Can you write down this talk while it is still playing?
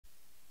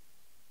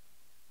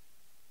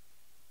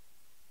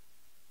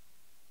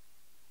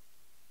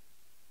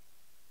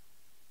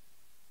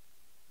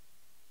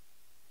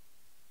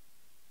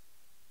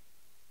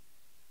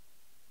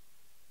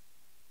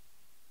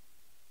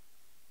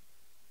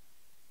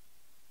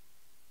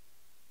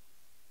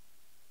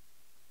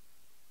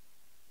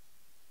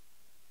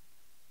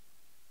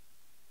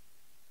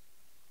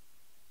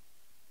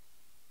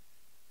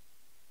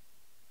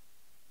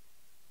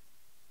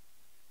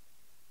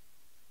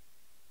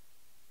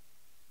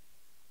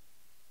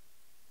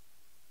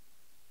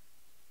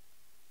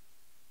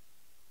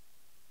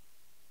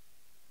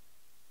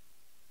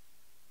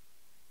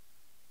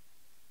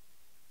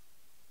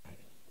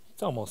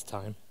It's almost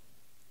time.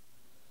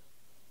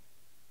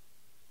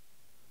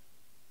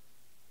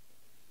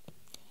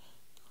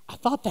 I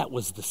thought that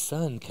was the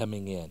sun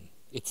coming in.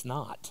 It's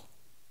not.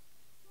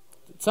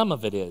 Some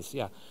of it is,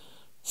 yeah.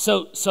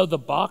 So the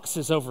box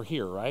is over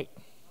here, right?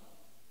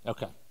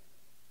 Okay.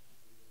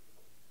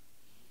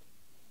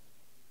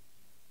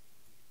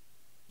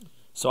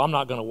 So I'm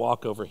not going to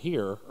walk over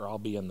here or I'll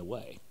be in the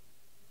way.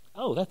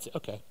 Oh, that's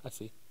okay. I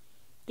see.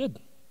 Good.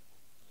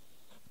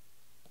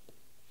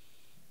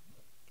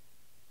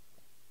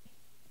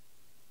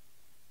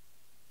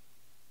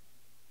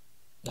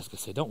 I was going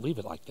to say, don't leave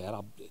it like that.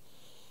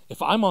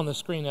 If I'm on the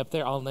screen up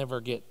there, we'll never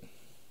get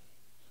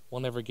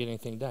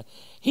anything done.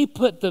 He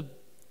put the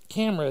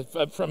camera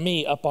from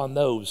me up on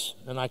those,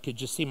 and I could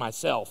just see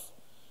myself.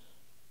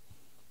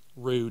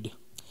 Rude.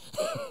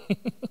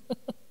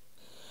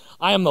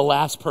 I am the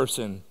last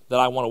person that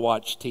I want to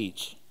watch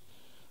teach.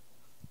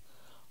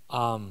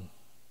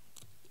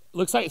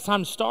 Looks like it's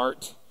time to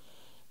start,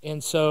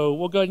 and so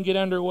we'll go ahead and get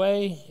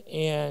underway,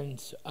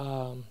 and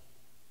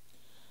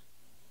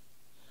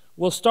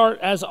we'll start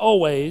as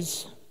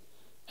always,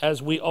 as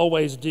we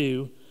always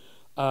do.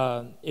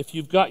 If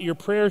you've got your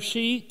prayer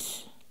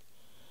sheet,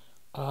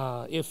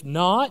 if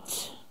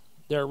not,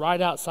 they're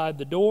right outside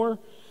the door.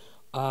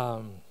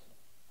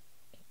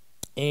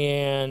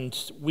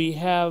 And we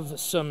have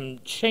some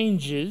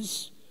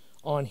changes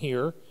on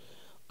here.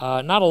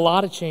 Not a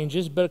lot of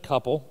changes, but a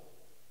couple.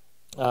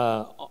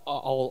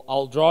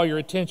 I'll draw your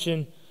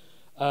attention.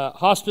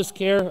 Hospice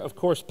care, of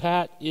course,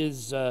 Pat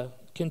is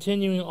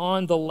continuing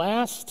on. The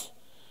last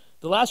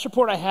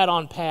report I had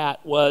on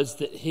Pat was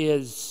that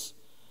his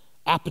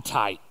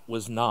appetite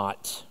was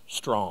not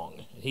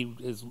strong. He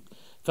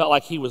felt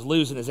like he was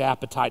losing his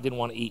appetite, didn't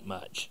want to eat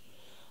much.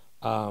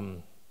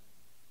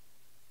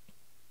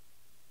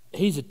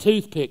 He's a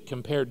toothpick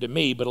compared to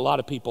me, but a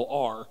lot of people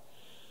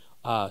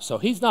are. So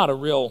he's not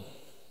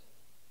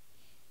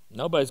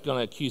nobody's going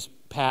to accuse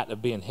Pat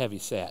of being heavy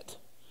set.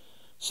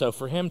 So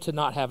for him to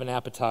not have an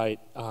appetite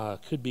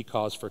could be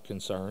cause for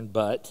concern,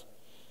 but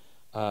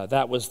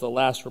that was the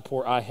last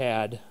report I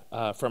had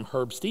from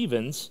Herb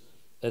Stevens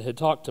that had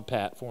talked to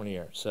Pat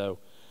Fournier. So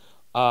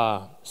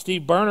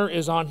Steve Berner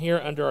is on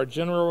here under our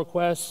general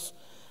requests.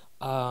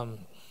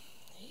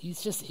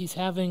 He's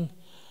having,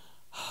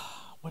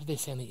 what did they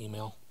say in the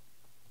email?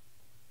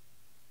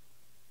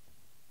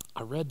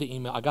 I read the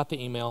email. I got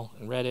the email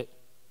and read it.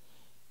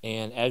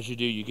 And as you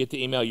do, you get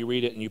the email, you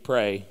read it, and you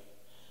pray.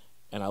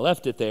 And I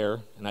left it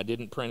there, and I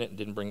didn't print it and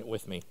didn't bring it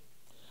with me.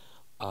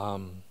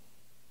 But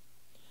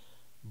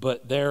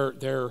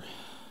they're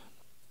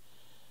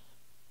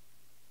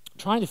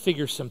trying to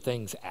figure some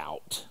things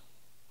out,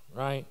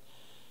 right?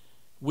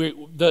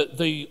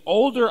 The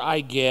older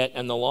I get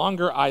and the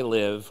longer I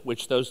live,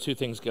 which those two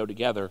things go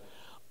together,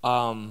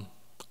 I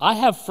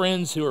have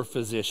friends who are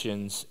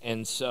physicians,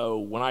 and so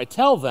when I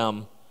tell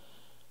them,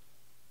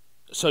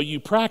 so you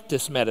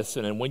practice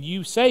medicine, and when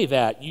you say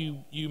that,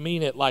 you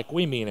mean it like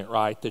we mean it,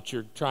 right? That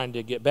you're trying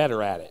to get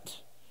better at it.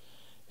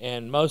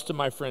 And most of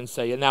my friends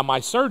say, now my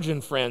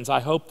surgeon friends,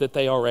 I hope that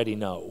they already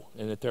know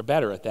and that they're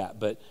better at that.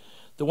 But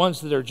the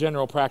ones that are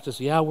general practice,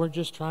 we're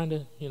just trying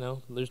to,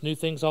 there's new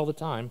things all the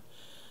time.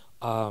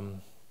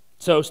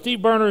 So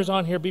Steve Berner is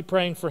on here. Be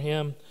praying for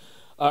him.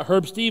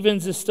 Herb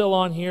Stevens is still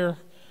on here.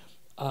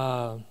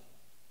 I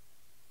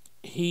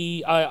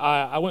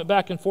went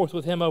back and forth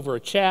with him over a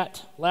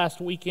chat last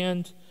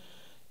weekend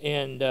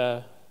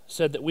and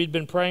said that we'd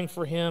been praying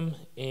for him,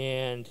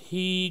 and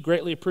he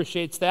greatly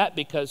appreciates that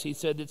because he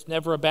said it's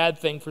never a bad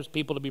thing for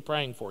people to be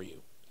praying for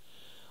you.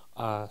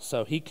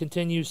 So he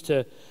continues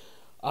to,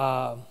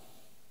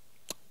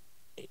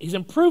 he's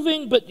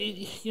improving, but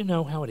you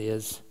know how it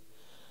is.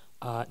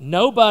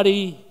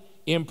 Nobody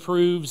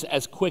improves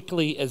as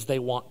quickly as they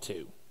want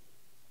to,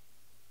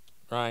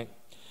 right?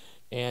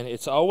 And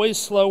it's always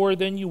slower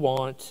than you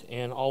want,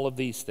 and all of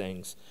these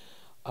things.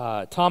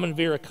 Tom and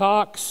Vera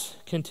Cox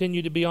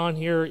continue to be on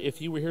here.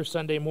 If you were here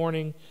Sunday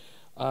morning,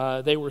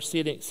 they were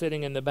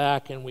sitting in the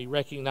back, and we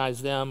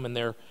recognized them and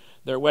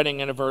their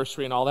wedding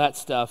anniversary and all that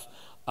stuff.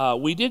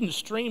 We didn't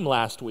stream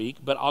last week,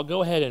 but I'll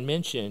go ahead and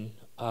mention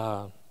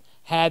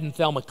Had and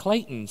Thelma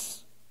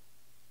Clayton's.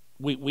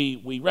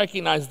 We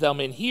recognized them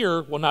in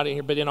here, well, not in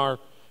here, but in our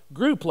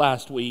group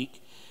last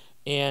week,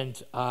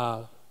 and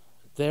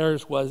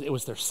it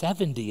was their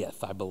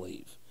 70th, I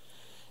believe.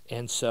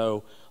 And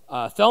so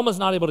Thelma's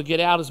not able to get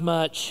out as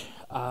much,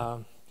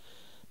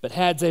 but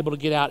Had's able to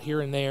get out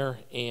here and there,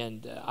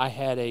 and I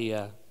had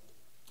a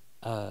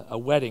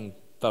wedding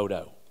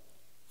photo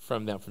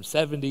from them from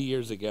 70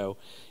 years ago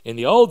in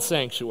the old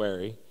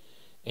sanctuary,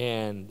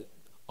 and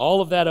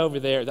all of that over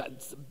there,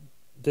 that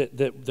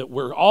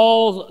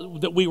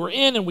we were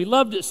in, and we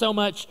loved it so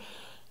much.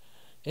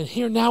 And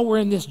here now we're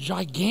in this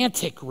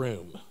gigantic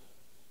room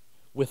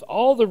with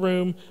all the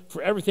room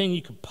for everything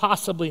you could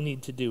possibly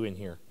need to do in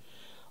here.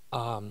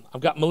 I've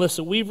got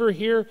Melissa Weaver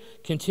here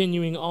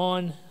continuing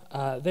on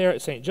there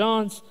at St.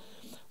 John's.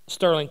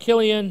 Sterling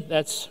Killian,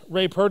 that's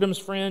Ray Purdham's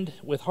friend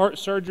with heart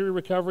surgery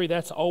recovery.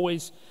 That's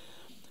always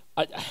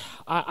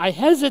I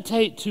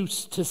hesitate to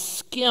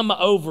skim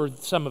over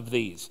some of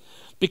these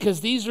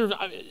because these are,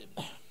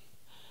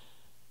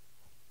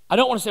 I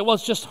don't want to say, well,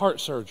 it's just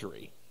heart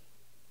surgery.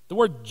 The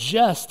word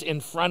just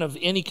in front of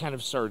any kind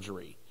of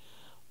surgery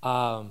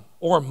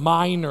or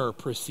minor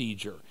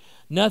procedure.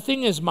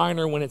 Nothing is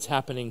minor when it's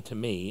happening to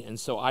me, and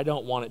so I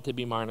don't want it to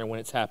be minor when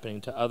it's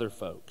happening to other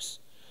folks.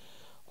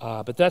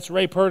 But that's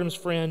Ray Purdam's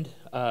friend,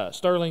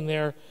 Sterling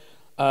there.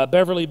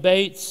 Beverly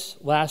Bates,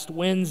 last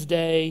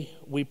Wednesday,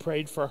 we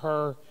prayed for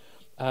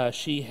her.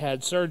 She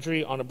had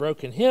surgery on a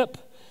broken hip.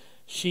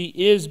 She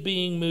is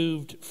being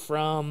moved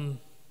from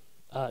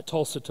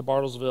Tulsa to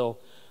Bartlesville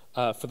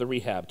for the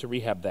rehab, to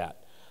rehab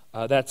that.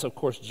 That's, of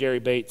course, Jerry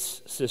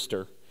Bates'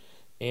 sister.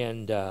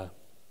 And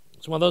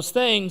it's one of those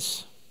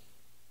things,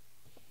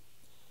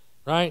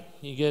 right?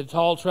 You get a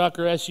tall truck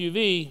or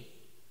SUV,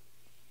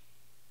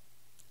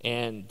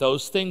 and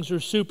those things are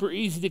super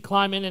easy to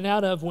climb in and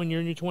out of when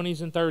you're in your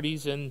 20s and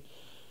 30s, and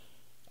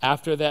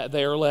after that,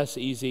 they are less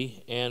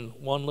easy, and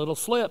one little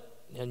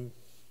slip, and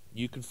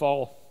you could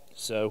fall.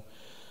 So,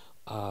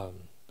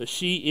 but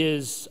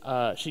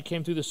she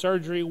came through the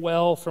surgery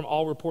well from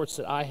all reports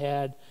that I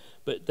had,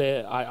 but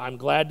I'm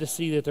glad to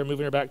see that they're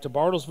moving her back to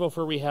Bartlesville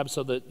for rehab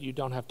so that you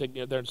don't have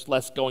to, there's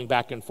less going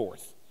back and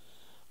forth.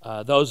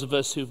 Those of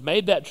us who've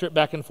made that trip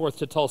back and forth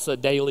to Tulsa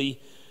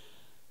daily,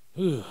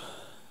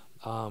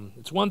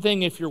 it's one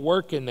thing if you're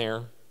working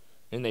there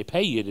and they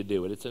pay you to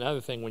do it. It's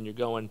another thing when you're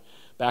going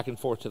back and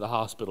forth to the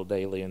hospital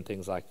daily and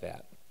things like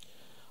that.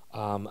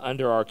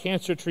 Under our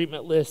cancer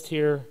treatment list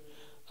here,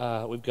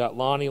 we've got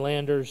Lonnie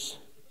Landers,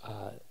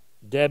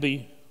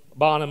 Debbie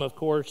Bonham, of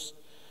course,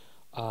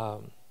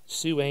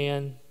 Sue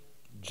Ann,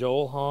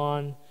 Joel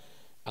Hahn,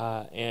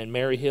 and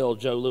Mary Hill,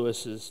 Joe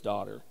Lewis's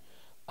daughter.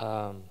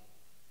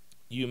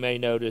 You may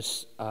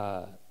notice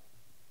that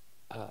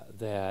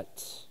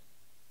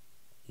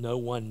no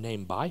one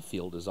named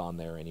Byfield is on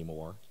there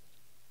anymore.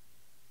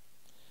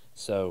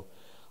 So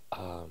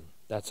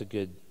that's a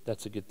good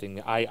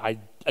thing. I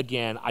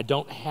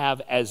don't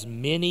have as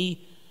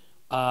many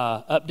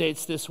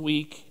updates this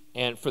week,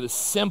 and for the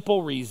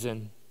simple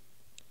reason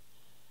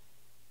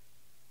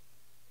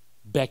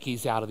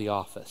Becky's out of the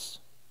office.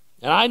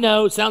 And I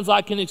know it sounds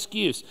like an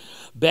excuse.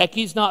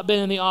 Becky's not been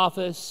in the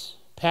office.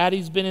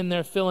 Patty's been in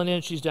there filling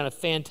in. She's done a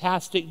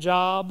fantastic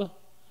job.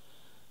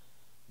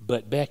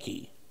 But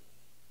Becky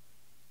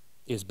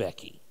is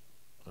Becky,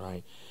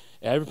 right?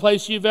 Every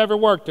place you've ever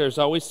worked, there's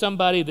always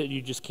somebody that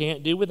you just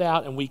can't do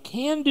without, and we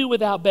can do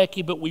without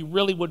Becky, but we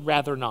really would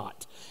rather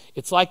not.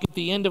 It's like at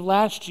the end of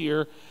last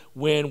year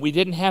when we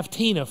didn't have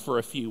Tina for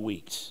a few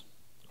weeks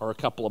or a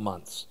couple of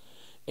months,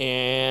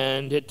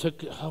 and it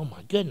took, oh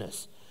my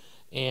goodness,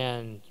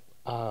 and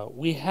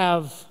we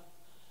have,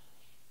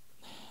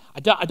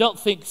 I don't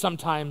think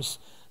sometimes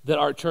that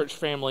our church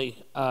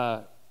family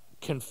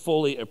can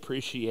fully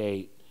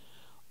appreciate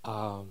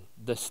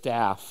the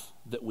staff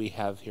that we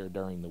have here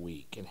during the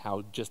week and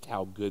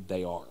how good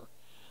they are,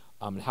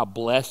 and how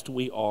blessed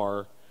we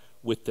are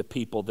with the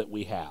people that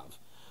we have.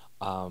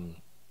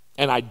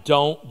 And I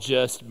don't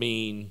just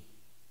mean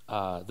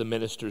the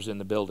ministers in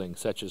the building,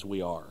 such as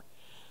we are.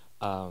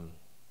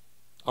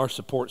 Our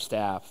support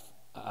staff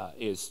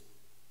is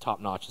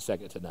top-notch and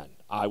second to none.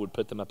 I would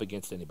put them up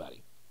against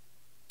anybody.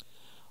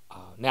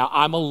 Now,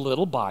 I'm a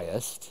little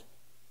biased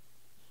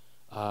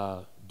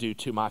due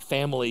to my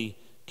family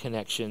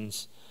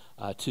connections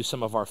to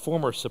some of our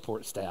former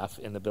support staff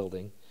in the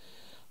building.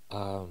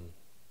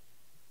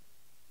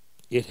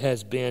 It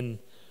has been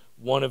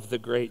one of the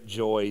great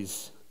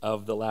joys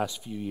of the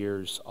last few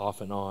years, off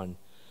and on,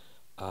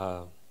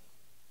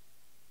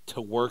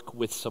 to work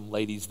with some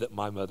ladies that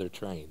my mother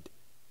trained,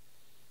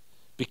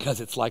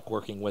 because it's like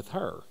working with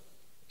her.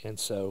 And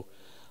so,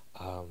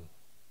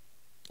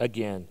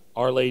 again,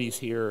 our ladies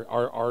here,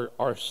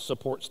 our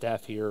support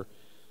staff here,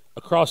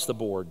 across the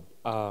board,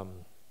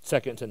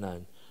 second to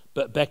none.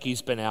 But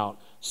Becky's been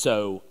out,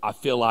 so I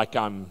feel like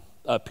I'm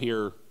up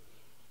here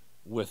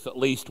with at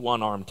least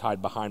one arm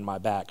tied behind my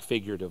back,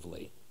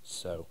 figuratively.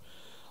 So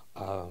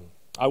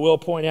I will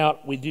point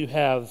out we do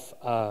have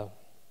a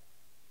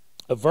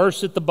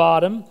verse at the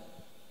bottom.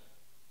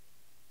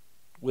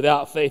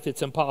 Without faith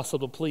it's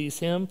impossible to please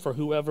him, for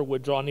whoever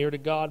would draw near to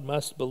God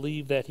must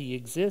believe that he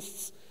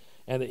exists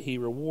and that he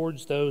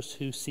rewards those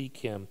who seek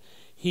him.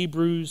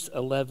 Hebrews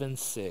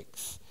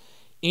 11:6.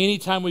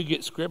 Anytime we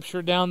get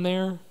scripture down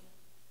there,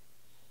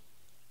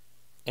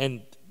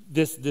 and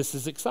this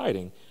is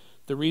exciting.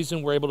 The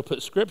reason we're able to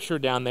put scripture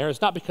down there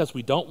is not because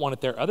we don't want it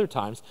there other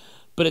times,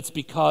 but it's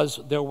because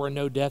there were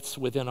no deaths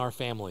within our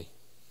family.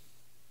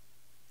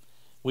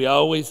 We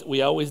always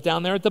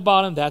down there at the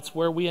bottom, that's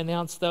where we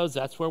announce those.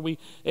 That's where we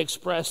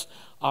express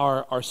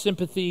our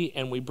sympathy,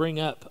 and we bring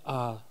up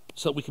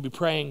so that we can be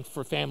praying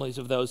for families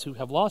of those who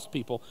have lost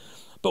people.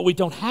 But we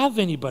don't have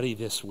anybody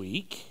this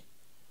week.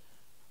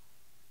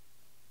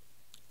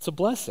 It's a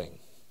blessing.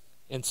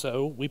 And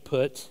so we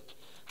put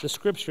the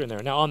scripture in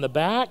there. Now on the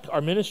back, our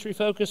ministry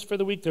focus for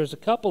the week, there's a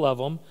couple of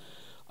them.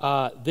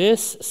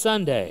 This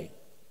Sunday,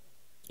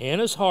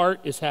 Anna's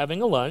Heart is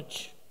having a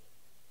lunch.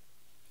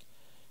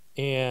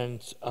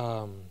 And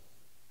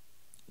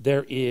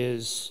there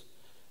is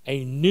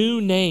a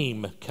new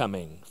name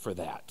coming for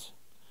that.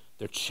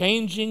 They're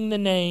changing the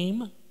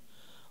name,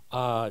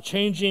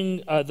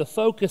 changing the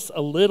focus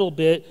a little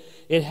bit.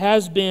 It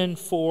has been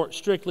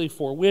strictly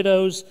for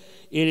widows.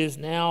 It is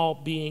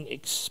now being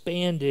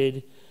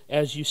expanded,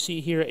 as you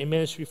see here, a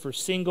ministry for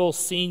single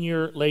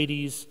senior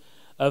ladies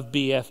of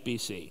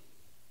BFBC.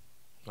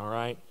 All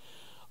right?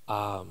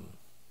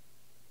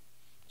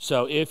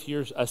 So if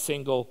you're a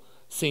single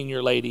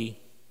senior lady,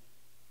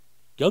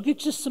 go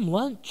get you some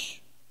lunch.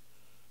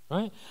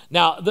 Right?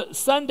 Now, the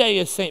Sunday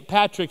is St.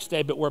 Patrick's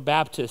Day, but we're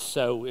Baptists,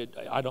 so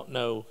I don't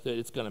know that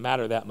it's going to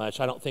matter that much.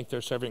 I don't think they're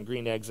serving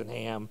green eggs and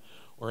ham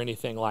or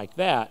anything like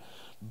that,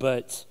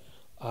 but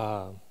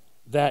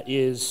that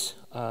is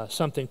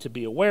something to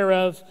be aware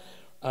of.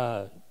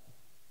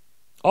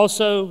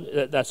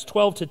 Also, that's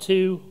 12 to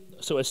 2,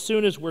 so as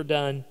soon as we're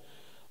done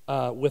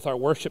with our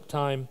worship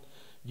time,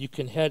 you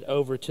can head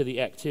over to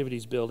the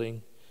activities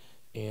building,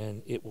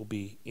 and it will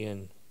be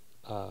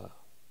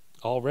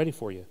all ready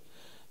for you.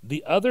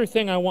 The other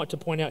thing I want to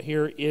point out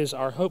here is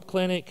our Hope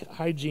Clinic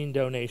hygiene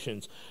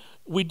donations.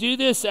 We do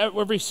this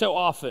every so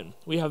often.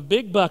 We have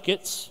big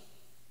buckets,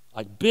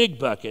 like big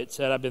buckets,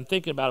 that I've been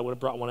thinking about. I would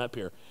have brought one up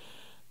here.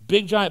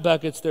 Big giant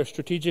buckets, they're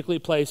strategically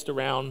placed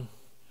around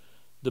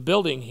the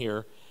building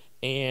here,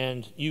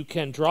 and you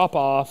can drop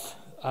off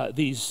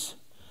these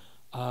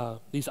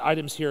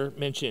items here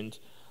mentioned.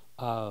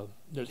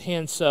 There's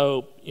hand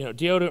soap,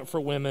 deodorant for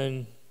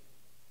women,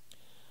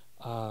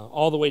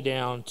 all the way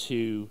down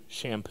to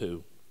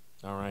shampoo.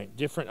 All right,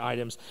 different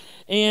items.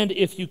 And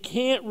if you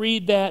can't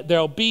read that,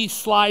 there'll be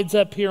slides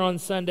up here on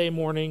Sunday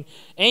morning,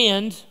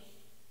 and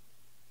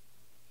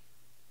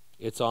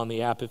it's on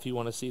the app if you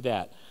want to see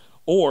that.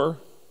 Or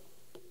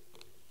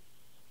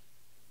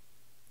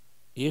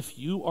if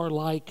you are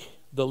like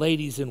the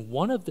ladies in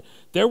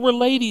there were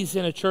ladies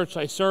in a church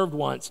I served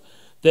once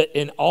that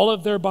in all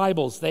of their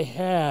Bibles they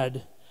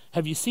had,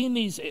 have you seen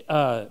these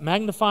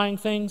magnifying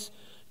things?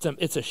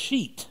 It's a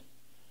sheet.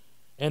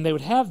 And they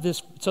would have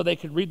this so they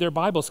could read their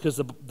Bibles because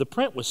the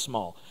print was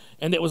small.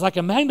 And it was like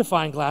a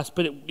magnifying glass,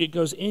 but it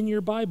goes in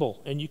your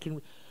Bible. And you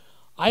can,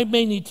 I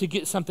may need to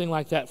get something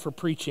like that for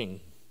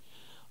preaching.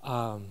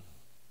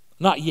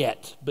 Not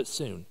yet, but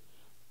soon.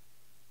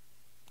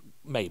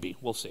 Maybe,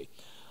 we'll see.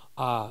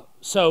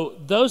 So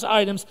those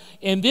items,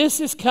 and this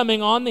is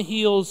coming on the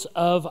heels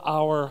of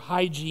our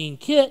hygiene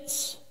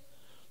kits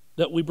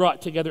that we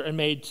brought together and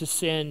made to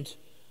send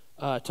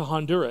to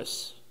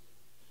Honduras.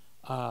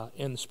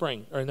 In the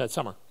spring, or in the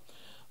summer.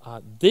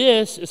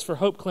 This is for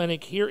Hope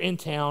Clinic here in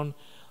town.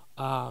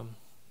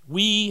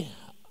 We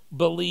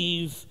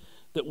believe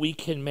that we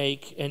can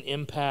make an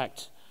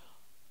impact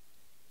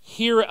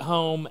here at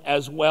home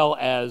as well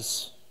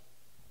as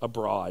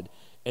abroad.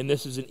 And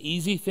this is an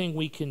easy thing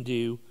we can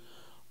do.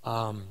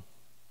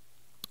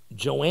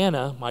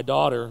 Joanna, my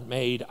daughter,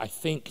 made, I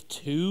think,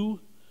 2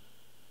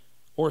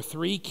 or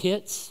 3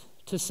 kits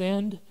to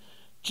send.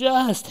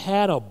 Just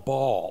had a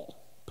ball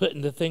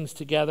putting the things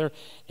together,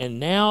 and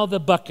now the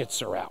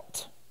buckets are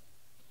out.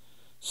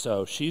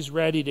 So she's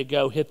ready to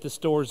go hit the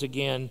stores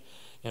again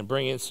and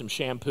bring in some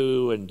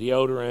shampoo and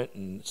deodorant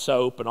and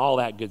soap and all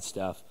that good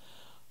stuff,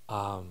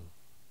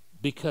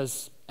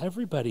 because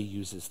everybody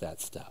uses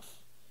that stuff.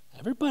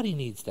 Everybody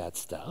needs that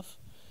stuff.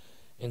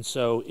 And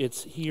so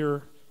it's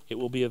here. It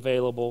will be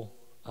available.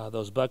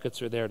 Those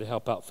buckets are there to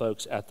help out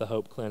folks at the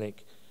Hope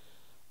Clinic,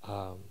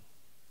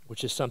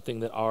 which is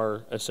something that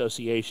our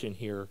association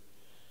here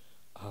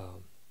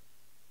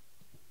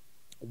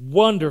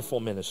wonderful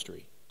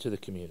ministry to the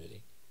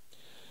community.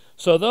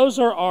 So those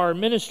are our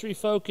ministry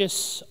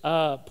focus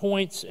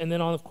points, and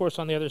then of course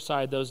on the other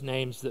side, those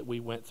names that we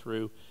went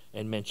through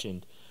and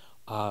mentioned.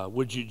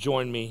 Would you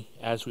join me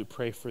as we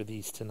pray for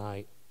these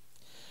tonight?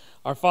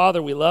 Our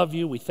Father, we love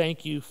you. We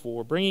thank you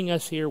for bringing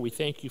us here. We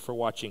thank you for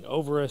watching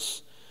over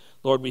us.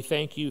 Lord, we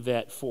thank you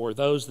that for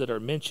those that are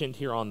mentioned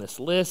here on this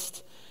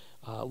list,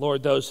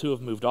 Lord, those who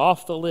have moved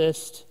off the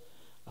list,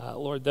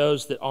 Lord,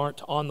 those that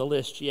aren't on the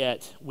list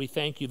yet, we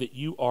thank you that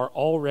you are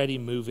already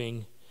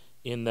moving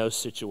in those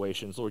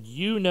situations. Lord,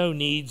 you know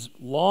needs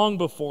long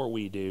before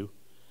we do,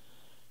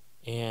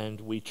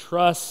 and we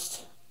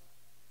trust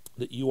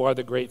that you are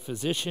the great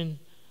physician,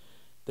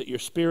 that your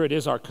Spirit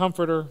is our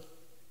comforter,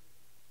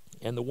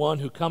 and the one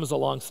who comes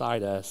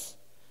alongside us.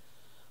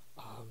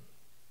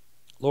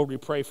 Lord, we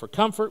pray for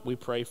comfort. We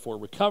pray for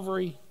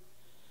recovery.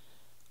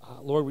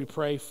 Lord, we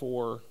pray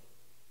for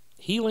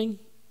healing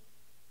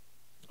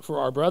for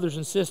our brothers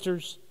and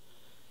sisters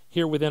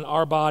here within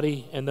our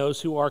body and those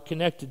who are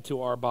connected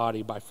to our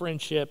body by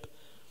friendship,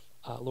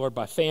 Lord,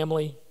 by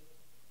family,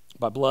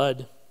 by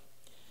blood.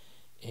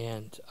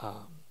 And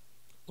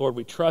Lord,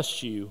 we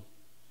trust you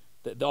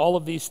that all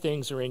of these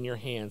things are in your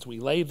hands. We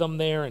lay them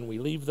there and we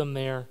leave them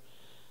there.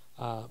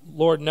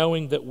 Lord,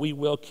 knowing that we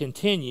will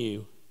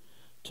continue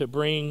to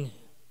bring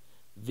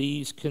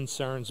these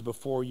concerns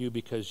before you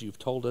because you've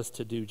told us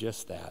to do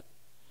just that.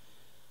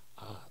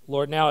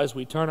 Lord, now as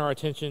we turn our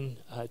attention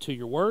to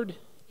your word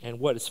and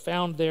what is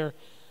found there,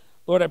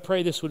 Lord, I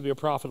pray this would be a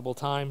profitable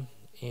time.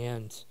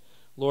 And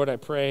Lord, I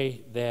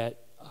pray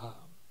that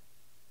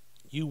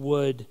you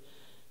would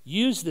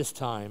use this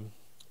time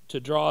to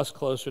draw us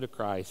closer to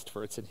Christ,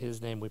 for it's in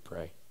his name we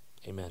pray.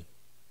 Amen.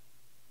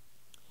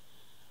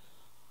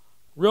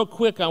 Real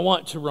quick, I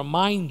want to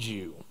remind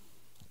you,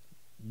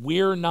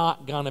 we're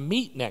not going to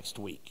meet next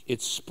week.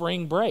 It's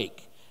spring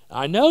break.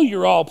 I know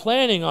you're all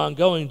planning on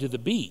going to the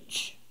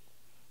beach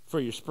for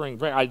your spring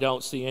break. I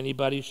don't see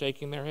anybody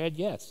shaking their head.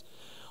 Yes.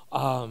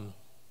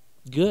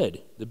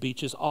 Good. The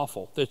beach is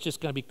awful. It's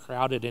just going to be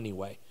crowded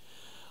anyway.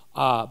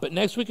 But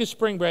next week is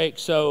spring break,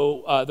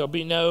 so there'll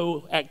be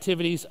no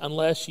activities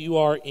unless you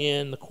are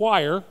in the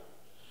choir.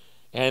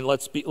 And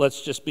let's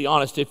just be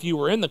honest. If you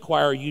were in the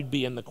choir, you'd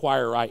be in the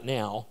choir right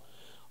now.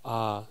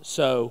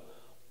 So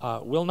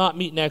we'll not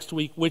meet next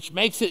week, which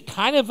makes it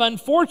kind of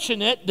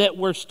unfortunate that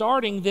we're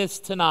starting this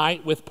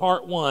tonight with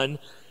part 1,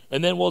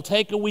 and then we'll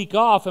take a week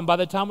off. And by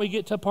the time we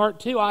get to part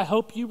 2, I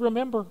hope you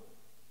remember.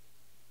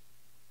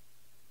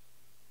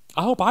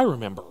 I hope I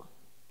remember.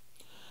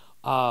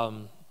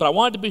 But I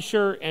wanted to be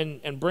sure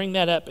and bring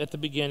that up at the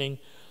beginning.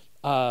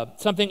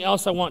 Something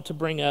else I want to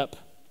bring up.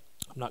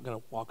 I'm not going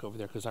to walk over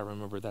there because I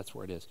remember that's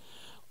where it is.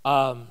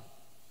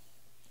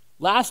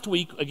 Last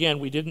week, again,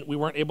 we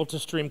weren't able to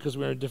stream because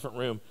we were in a different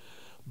room.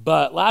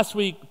 But last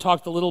week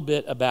talked a little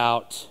bit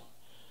about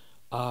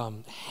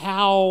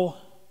how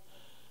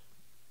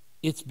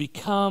it's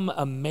become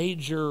a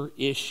major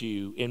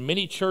issue in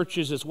many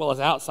churches as well as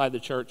outside the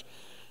church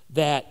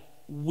that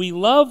we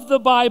love the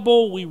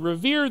Bible, we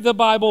revere the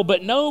Bible,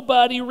 but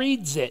nobody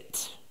reads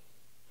it.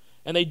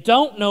 And they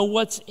don't know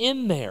what's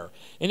in there.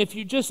 And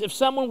if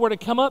someone were to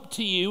come up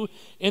to you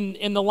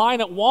in the line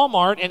at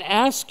Walmart and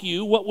ask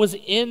you what was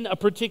in a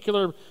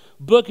particular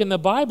book in the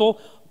Bible,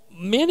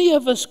 many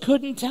of us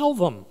couldn't tell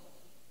them,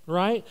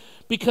 right?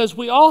 Because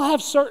we all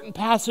have certain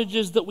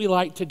passages that we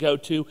like to go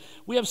to.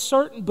 We have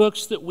certain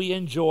books that we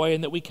enjoy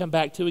and that we come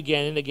back to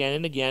again and again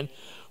and again.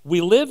 We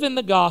live in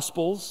the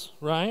Gospels,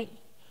 right?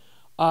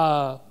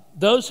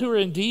 Those who are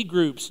in D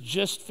groups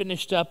just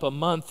finished up a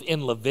month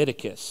in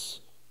Leviticus.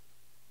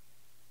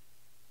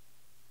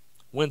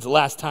 When's the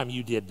last time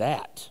you did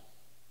that?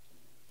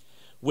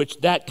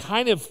 Which that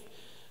kind of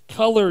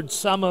colored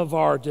some of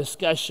our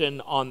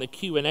discussion on the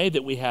Q&A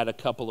that we had a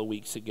couple of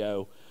weeks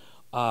ago.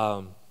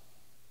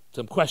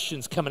 Some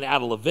questions coming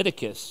out of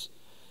Leviticus.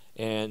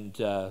 And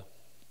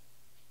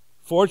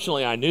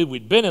fortunately, I knew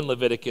we'd been in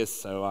Leviticus,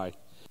 so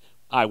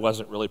I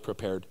wasn't really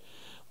prepared.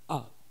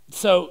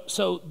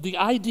 So the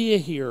idea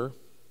here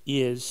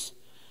is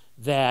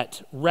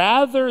that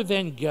rather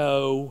than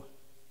go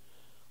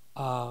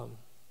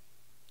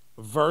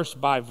verse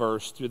by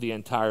verse through the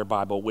entire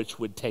Bible, which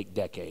would take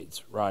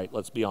decades, right?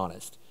 Let's be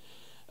honest.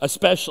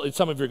 Especially,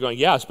 some of you are going,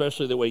 yeah,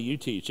 especially the way you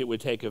teach, it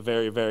would take a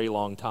very, very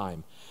long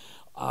time.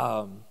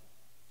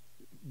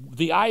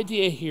 The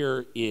idea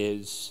here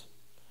is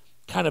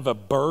kind of a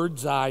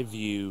bird's eye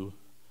view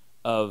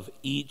of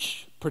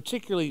each,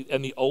 particularly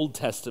in the Old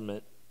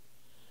Testament.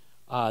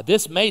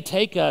 This may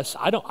take us,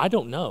 I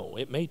don't know.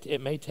 It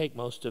may take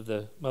most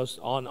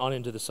on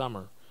into the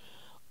summer.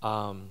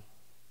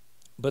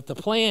 But the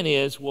plan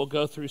is we'll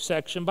go through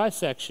section by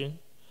section.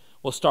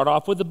 We'll start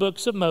off with the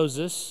books of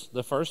Moses,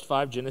 the first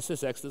 5,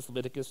 Genesis, Exodus,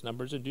 Leviticus,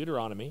 Numbers, and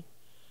Deuteronomy.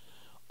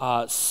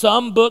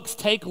 Some books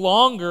take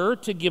longer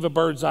to give a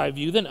bird's eye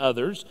view than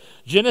others.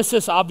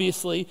 Genesis,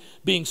 obviously,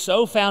 being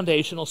so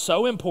foundational,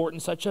 so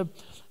important, such a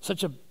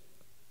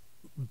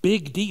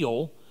big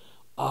deal.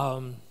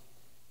 I'm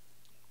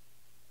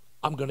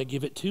going to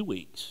give it 2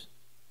 weeks.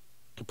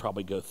 Could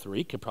probably go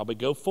 3, could probably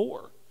go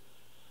 4.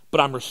 But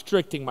I'm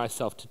restricting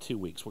myself to 2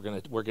 weeks.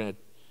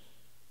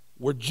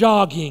 We're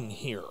jogging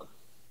here.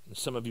 And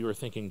some of you are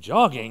thinking,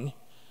 jogging?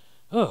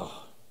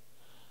 Oh.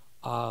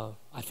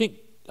 I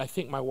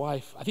think my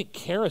wife,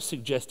 Kara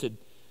suggested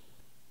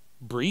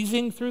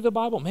breezing through the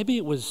Bible. Maybe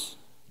it was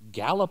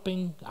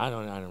galloping. I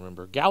don't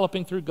remember.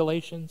 Galloping through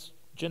Galatians,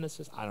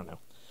 Genesis. I don't know.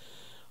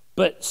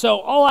 But so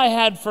all I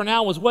had for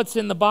now was what's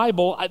in the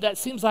Bible. That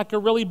seems like a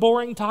really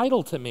boring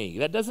title to me.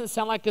 That doesn't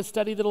sound like a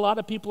study that a lot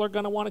of people are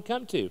going to want to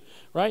come to,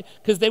 right?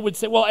 Because they would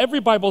say, well, every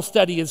Bible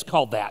study is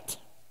called that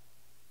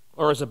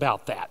or is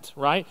about that,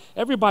 right?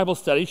 Every Bible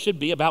study should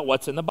be about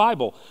what's in the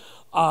Bible.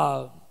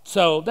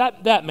 So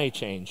that may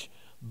change.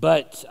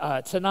 But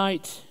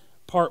tonight,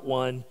 part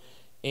 1,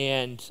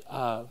 and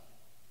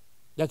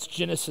that's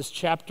Genesis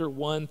chapter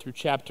 1 through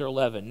chapter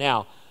 11.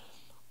 Now,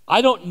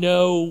 I don't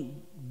know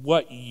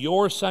what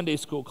your Sunday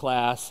school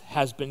class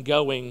has been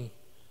going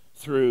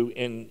through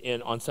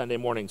on Sunday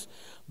mornings.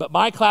 But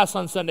my class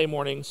on Sunday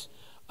mornings,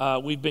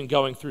 we've been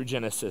going through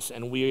Genesis,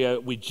 and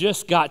we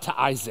just got to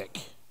Isaac.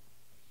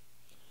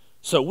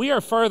 So we are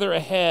further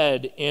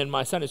ahead in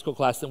my Sunday school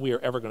class than we are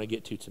ever going to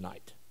get to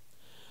tonight.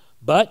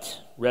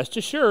 But rest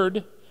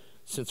assured,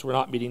 since we're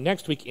not meeting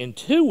next week, in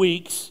 2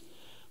 weeks,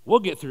 we'll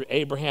get through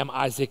Abraham,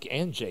 Isaac,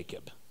 and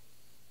Jacob,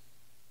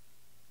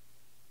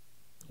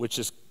 which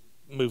is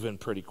moving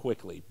pretty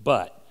quickly,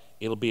 but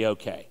it'll be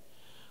okay.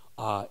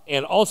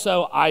 And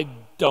also, I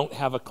don't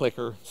have a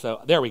clicker,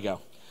 so there we go.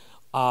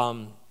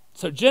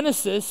 So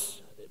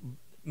Genesis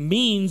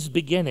means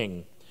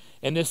beginning,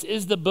 and this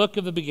is the book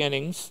of the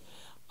beginnings,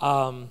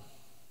 and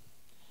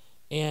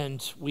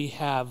we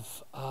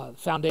have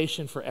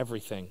foundation for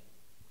everything.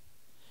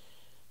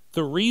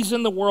 The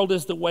reason the world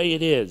is the way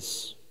it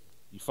is,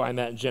 you find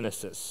that in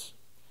Genesis.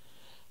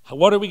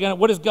 What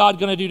is God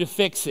going to do to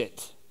fix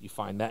it? You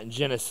find that in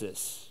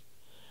Genesis.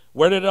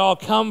 Where did it all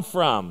come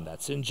from?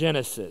 That's in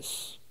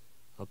Genesis.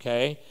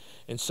 Okay?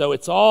 And so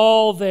it's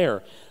all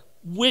there,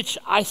 which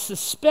I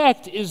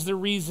suspect is the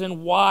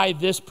reason why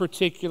this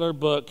particular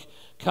book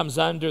comes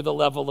under the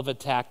level of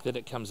attack that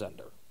it comes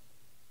under.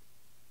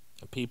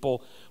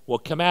 People will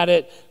come at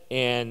it,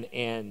 and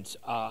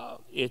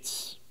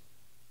it's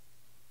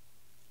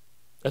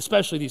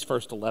especially these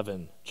first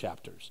 11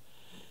 chapters.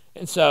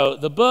 And so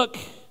the book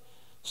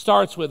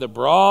starts with a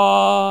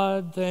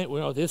broad thing.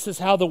 Well, this is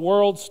how the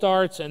world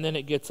starts, and then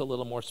it gets a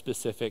little more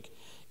specific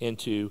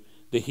into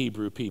the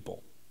Hebrew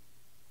people.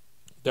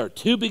 There are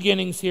two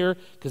beginnings here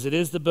because it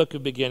is the book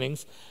of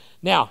beginnings.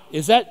 Now,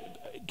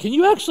 can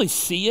you actually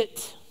see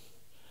it?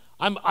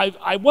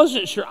 I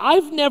wasn't sure.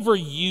 I've never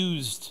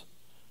used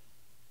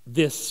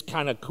this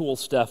kind of cool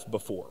stuff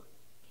before.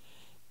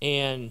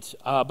 And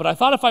but I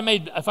thought if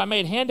I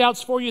made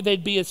handouts for you,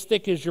 they'd be as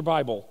thick as your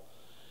Bible.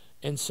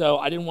 And so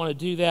I didn't want to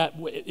do that.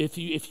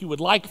 If you would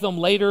like them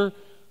later,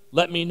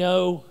 let me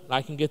know, and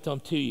I can get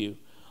them to you.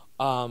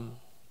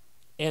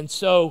 And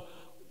so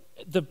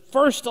the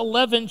first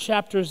 11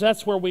 chapters,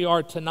 that's where we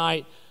are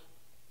tonight,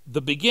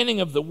 the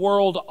beginning of the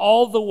world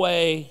all the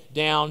way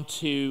down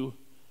to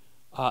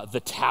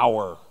the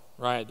tower,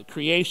 right? The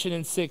creation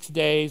in 6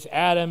 days,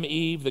 Adam,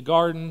 Eve, the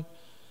garden,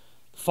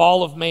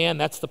 fall of man,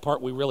 that's the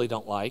part we really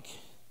don't like.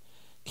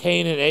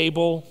 Cain and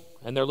Abel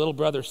and their little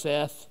brother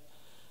Seth,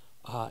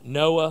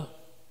 Noah,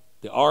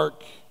 the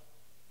ark,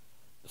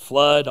 the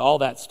flood, all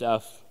that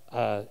stuff,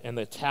 and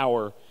the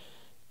tower,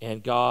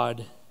 and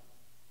God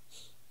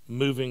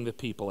moving the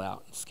people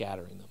out and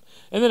scattering them.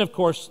 And then, of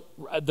course,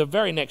 the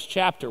very next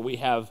chapter, we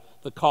have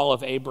the call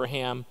of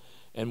Abraham,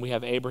 and we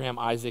have Abraham,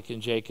 Isaac,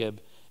 and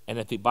Jacob.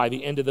 And by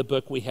the end of the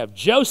book, we have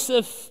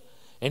Joseph,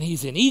 and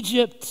he's in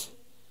Egypt.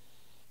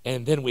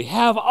 And then we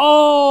have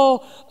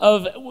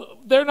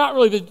they're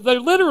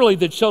literally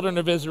the children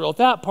of Israel at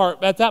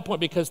that point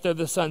because they're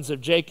the sons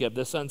of Jacob,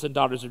 the sons and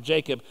daughters of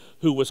Jacob,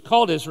 who was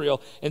called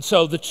Israel. And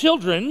so the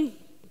children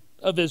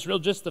of Israel,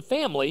 just the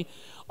family,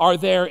 are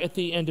there at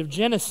the end of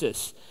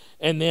Genesis.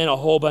 And then a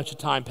whole bunch of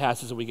time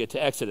passes and we get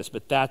to Exodus,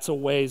 but that's a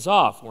ways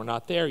off. We're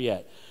not there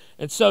yet.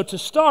 And so to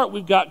start,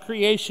 we've got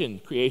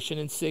creation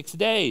in 6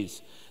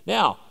 days.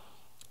 Now,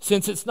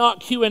 since it's not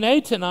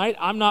Q&A tonight,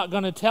 I'm not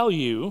going to tell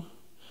you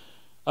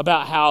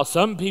about how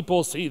some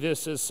people see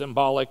this as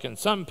symbolic and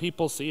some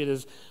people see it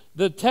as,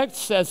 the text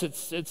says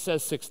it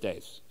says 6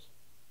 days.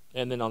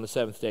 And then on the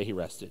seventh day he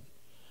rested.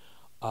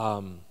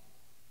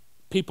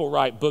 People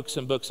write books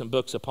and books and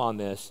books upon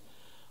this.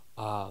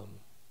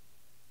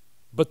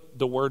 But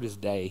the word is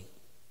day.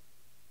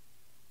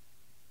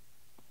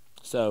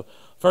 So,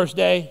 first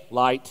day,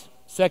 light.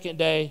 Second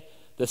day,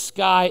 the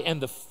sky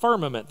and the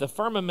firmament. The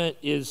firmament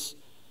is,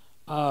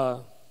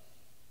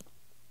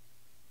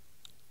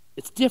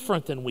 it's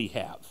different than we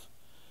have,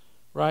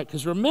 right?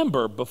 Because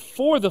remember,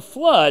 before the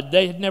flood,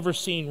 they had never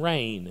seen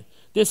rain.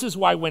 This is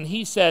why when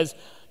he says,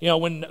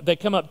 when they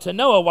come up to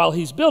Noah while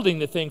he's building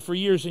the thing for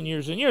years and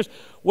years and years,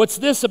 what's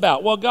this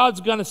about? Well,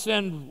 God's going to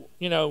send,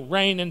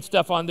 rain and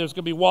stuff on. There's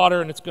going to be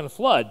water and it's going to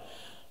flood.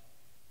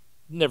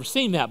 Never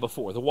seen that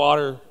before. The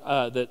water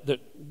that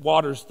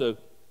waters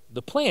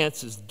the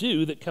plants is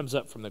dew that comes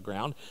up from the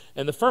ground,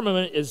 and the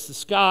firmament is the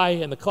sky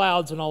and the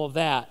clouds and all of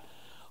that.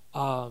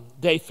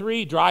 Day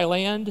 3, dry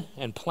land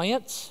and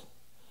plants.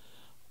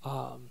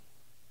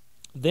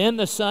 Then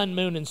the sun,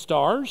 moon, and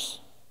stars.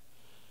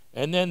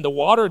 And then the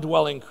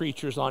water-dwelling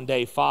creatures on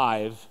day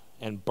 5,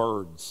 and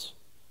birds,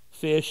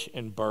 fish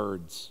and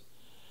birds.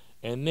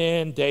 And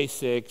then day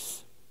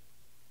 6,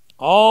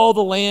 all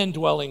the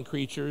land-dwelling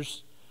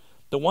creatures,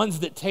 the ones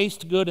that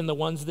taste good and the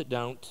ones that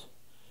don't.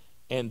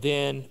 And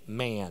then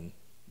man,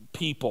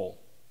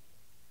 people.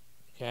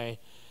 Okay?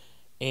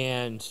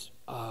 And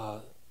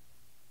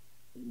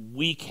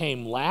we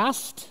came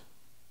last,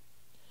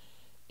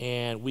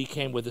 and we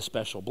came with a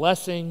special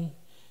blessing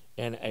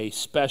and a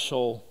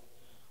special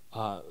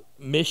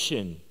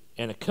mission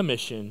and a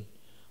commission.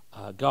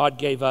 God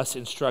gave us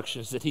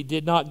instructions that he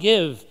did not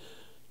give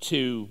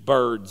to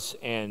birds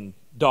and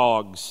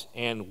dogs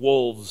and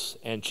wolves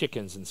and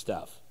chickens and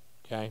stuff.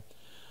 Okay?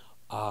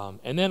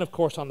 And then, of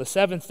course, on the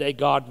seventh day,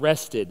 God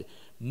rested,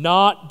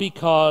 not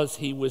because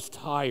he was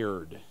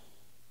tired.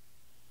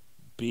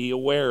 Be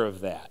aware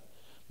of that.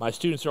 My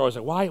students are always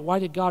like, why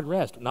did God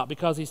rest? Not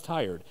because he's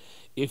tired.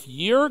 If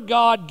your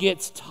God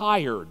gets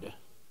tired,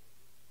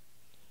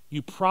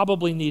 you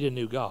probably need a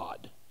new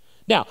God.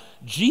 Now,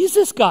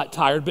 Jesus got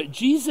tired, but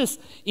Jesus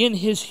in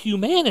his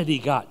humanity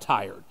got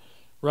tired,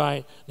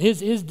 right?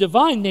 His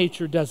divine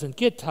nature doesn't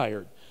get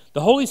tired.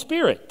 The Holy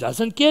Spirit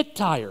doesn't get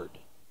tired.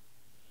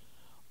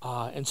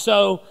 And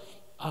so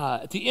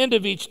at the end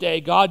of each day,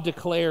 God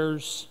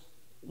declares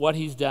what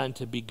he's done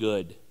to be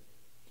good.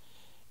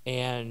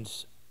 And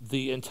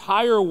the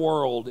entire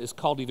world is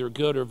called either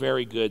good or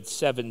very good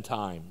 7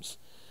 times.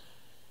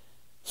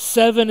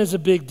 7 is a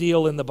big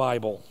deal in the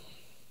Bible.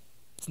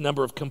 It's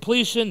number of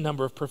completion,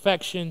 number of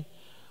perfection.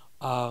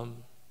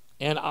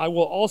 And I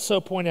will also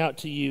point out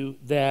to you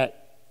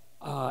that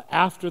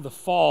after the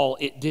fall,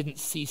 it didn't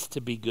cease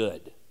to be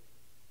good.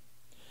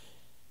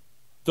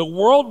 The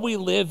world we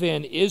live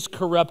in is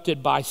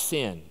corrupted by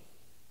sin.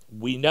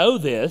 We know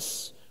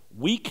this.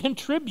 We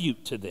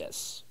contribute to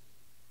this.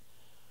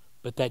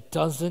 But that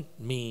doesn't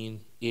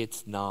mean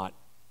it's not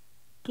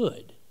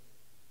good,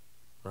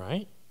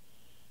 right?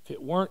 If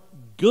it weren't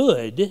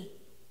good,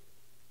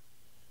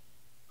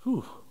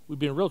 we'd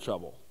be in real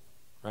trouble,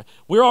 right?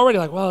 We're already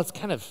like, well,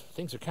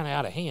 things are kind of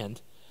out of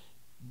hand,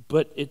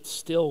 but it's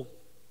still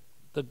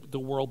the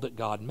world that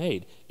God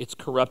made. It's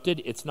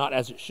corrupted. It's not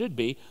as it should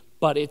be,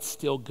 but it's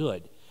still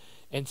good.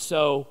 And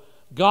so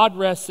God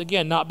rests,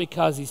 again, not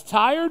because he's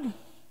tired,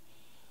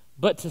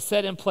 but to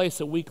set in place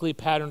a weekly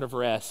pattern of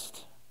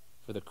rest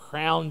for the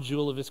crown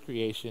jewel of his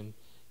creation,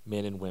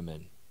 men and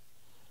women.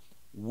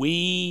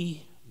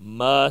 We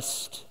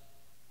must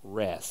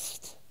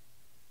rest.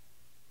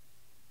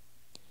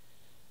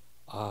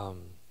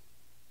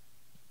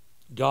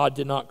 God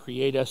did not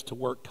create us to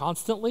work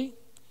constantly.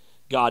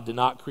 God did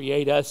not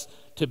create us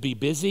to be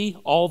busy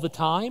all the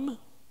time.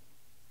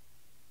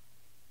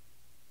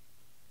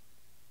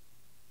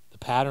 The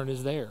pattern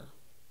is there.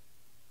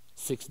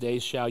 6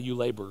 days shall you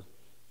labor,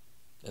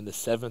 and the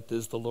 7th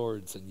is the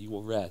Lord's, and you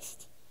will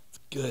rest. It's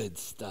good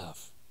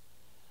stuff.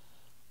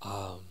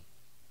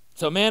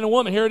 So man and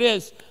woman, here it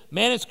is.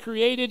 Man is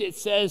created, it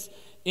says,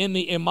 in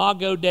the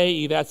imago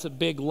Dei. That's a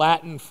big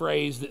Latin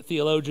phrase that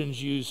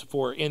theologians use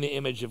for in the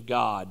image of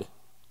God.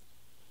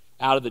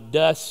 Out of the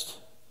dust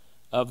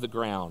of the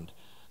ground.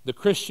 The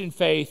Christian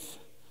faith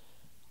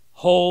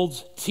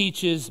holds,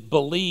 teaches,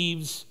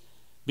 believes,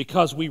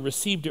 because we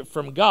received it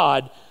from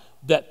God,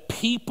 that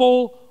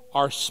people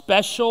are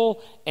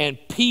special and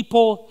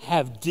people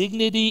have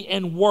dignity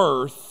and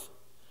worth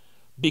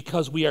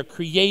because we are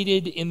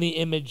created in the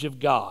image of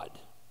God.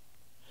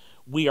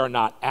 We are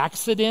not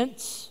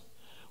accidents.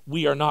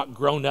 We are not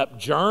grown-up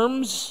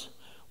germs.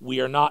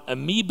 We are not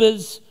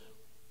amoebas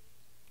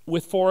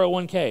with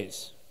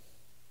 401ks.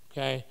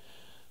 Okay?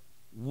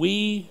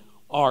 We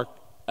are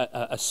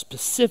a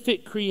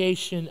specific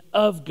creation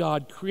of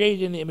God,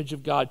 created in the image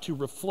of God to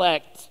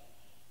reflect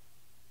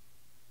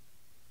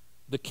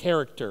the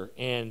character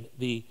and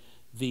the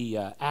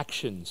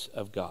actions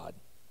of God.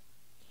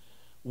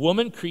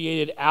 Woman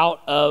created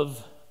out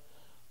of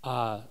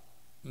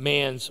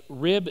man's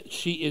rib.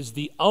 She is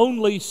the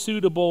only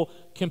suitable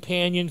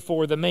companion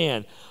for the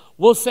man.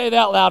 We'll say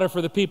that louder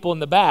for the people in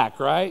the back,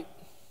 right?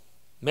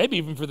 Maybe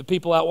even for the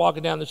people out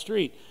walking down the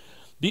street.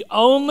 The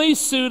only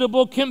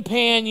suitable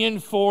companion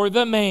for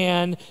the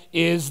man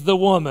is the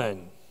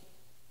woman.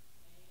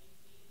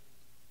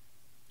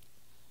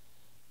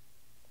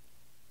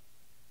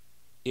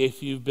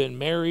 If you've been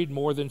married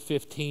more than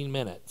 15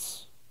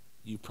 minutes,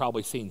 you've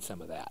probably seen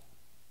some of that.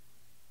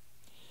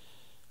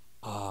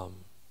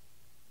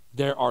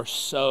 There are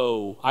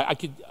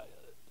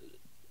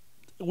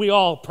we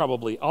all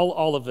probably,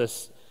 all of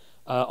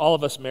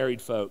us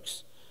married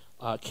folks,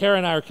 Kara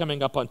and I are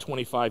coming up on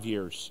 25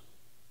 years.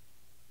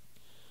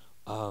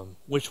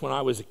 Which when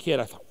I was a kid,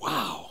 I thought,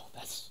 wow,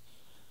 that's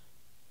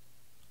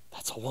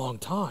a long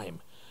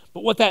time.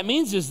 But what that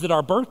means is that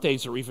our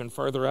birthdays are even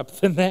further up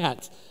than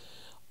that.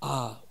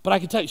 But I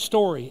can tell you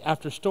story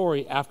after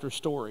story after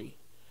story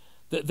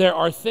that there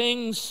are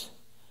things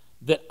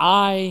that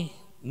I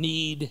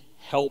need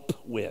help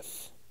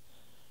with.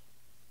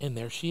 And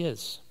there she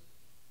is.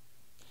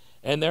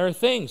 And there are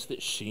things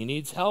that she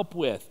needs help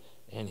with.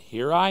 And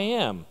here I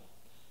am.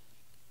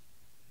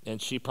 And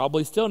she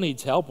probably still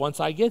needs help once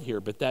I get here.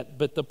 But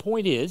the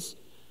point is,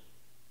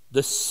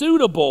 the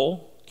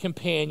suitable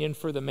companion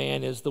for the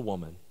man is the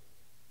woman.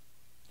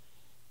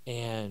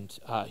 And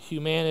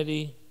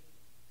humanity,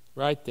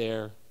 right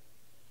there,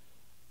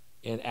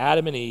 in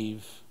Adam and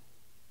Eve,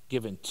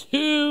 given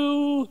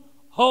 2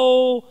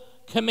 whole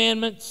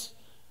commandments,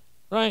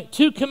 right?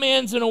 2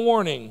 commands and a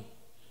warning.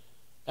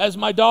 As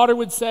my daughter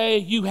would say,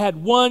 you had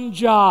one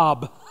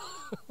job.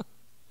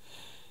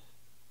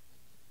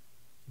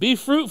 Be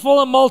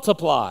fruitful and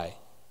multiply.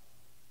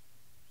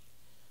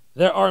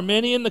 There are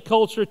many in the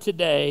culture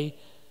today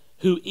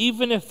who,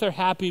 even if they're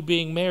happy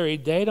being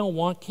married, they don't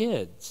want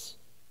kids.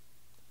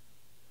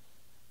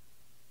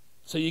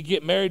 So you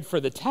get married for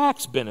the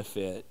tax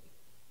benefit,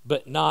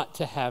 but not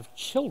to have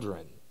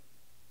children.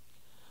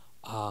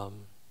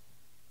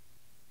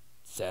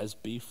 Says,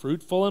 be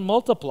fruitful and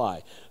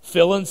multiply.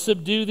 Fill and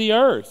subdue the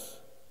earth.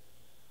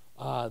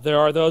 There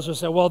are those who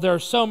say, well, there are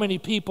so many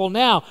people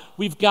now.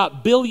 We've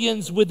got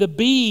billions with a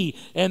B,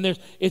 and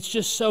it's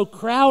just so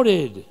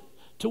crowded.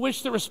 To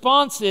which the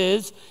response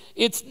is,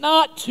 it's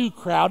not too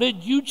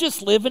crowded. You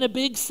just live in a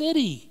big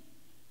city.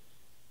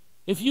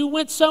 If you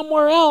went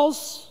somewhere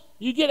else,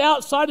 you get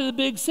outside of the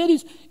big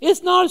cities,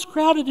 it's not as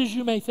crowded as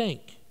you may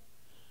think.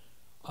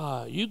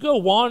 You go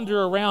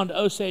wander around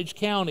Osage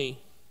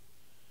County,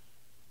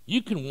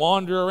 You can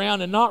wander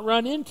around and not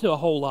run into a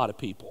whole lot of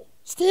people.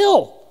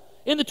 Still,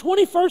 in the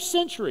 21st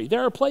century,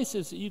 there are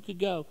places that you could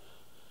go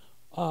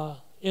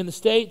in the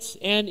States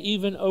and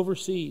even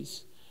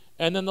overseas.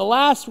 And then the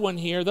last one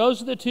here,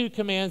 those are the two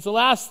commands. The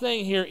last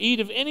thing here, eat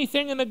of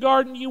anything in the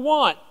garden you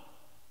want,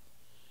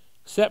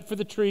 except for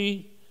the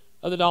tree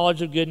of the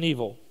knowledge of good and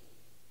evil.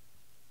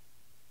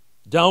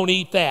 Don't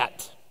eat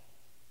that.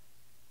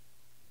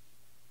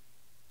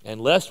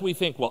 Unless we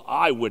think, well,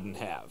 I wouldn't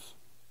have.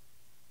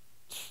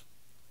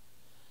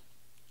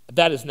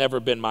 That has never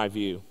been my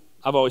view.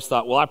 I've always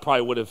thought, well, I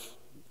probably would have,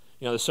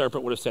 the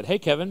serpent would have said, hey,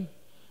 Kevin,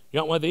 you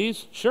want one of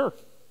these? Sure.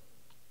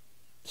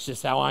 It's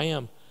just how I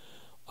am.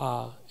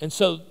 And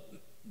so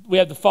we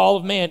have the fall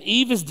of man.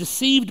 Eve is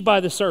deceived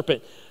by the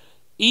serpent.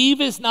 Eve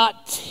is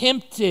not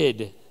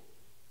tempted.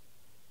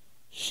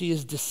 She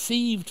is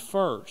deceived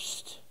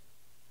first.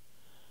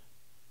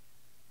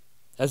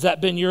 Has that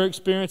been your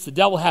experience? The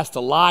devil has to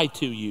lie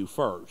to you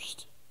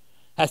first.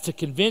 Has to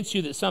convince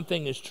you that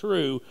something is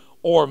true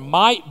or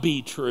might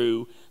be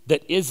true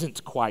that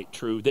isn't quite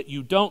true, that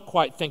you don't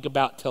quite think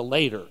about till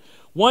later.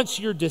 Once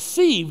you're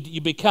deceived, you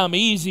become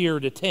easier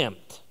to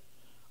tempt.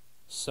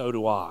 So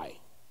do I.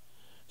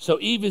 So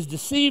Eve is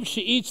deceived. She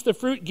eats the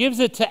fruit, gives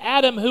it to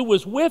Adam who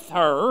was with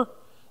her.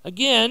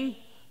 Again,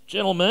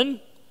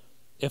 gentlemen,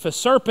 if a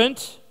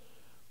serpent,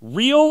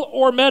 real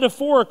or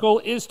metaphorical,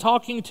 is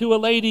talking to a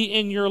lady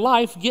in your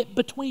life, get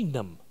between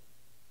them.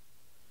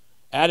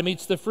 Adam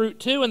eats the fruit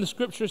too, and the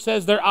scripture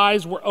says their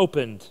eyes were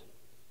opened.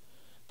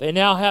 They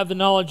now have the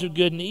knowledge of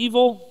good and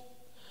evil,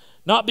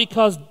 not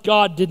because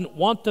God didn't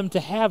want them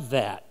to have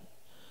that,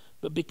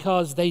 but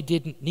because they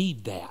didn't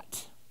need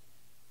that.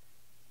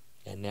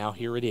 And now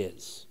here it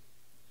is.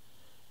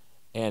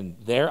 And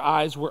their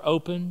eyes were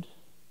opened.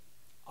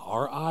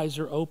 Our eyes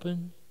are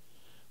open.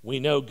 We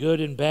know good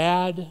and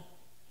bad.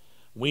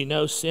 We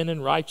know sin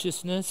and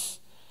righteousness.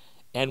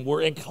 And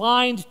we're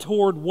inclined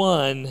toward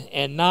one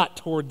and not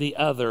toward the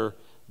other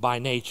by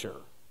nature.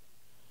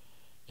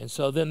 And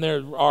so then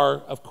there are,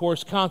 of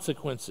course,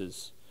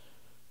 consequences.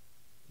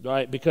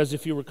 Right? Because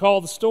if you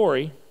recall the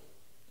story,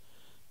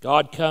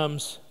 God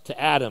comes to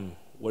Adam.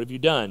 What have you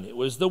done? It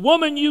was the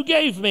woman you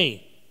gave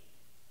me.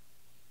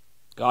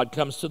 God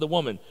comes to the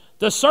woman.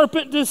 The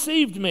serpent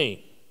deceived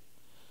me.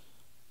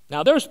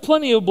 Now, there's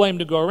plenty of blame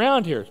to go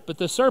around here, but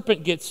the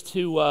serpent gets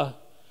to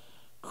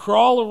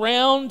crawl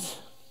around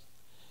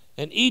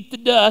and eat the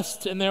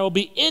dust, and there will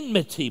be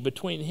enmity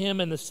between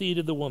him and the seed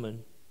of the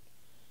woman.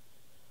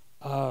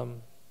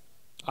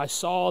 I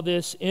saw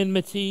this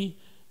enmity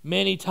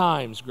many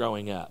times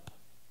growing up.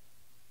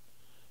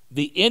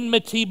 The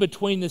enmity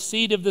between the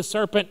seed of the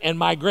serpent and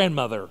my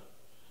grandmother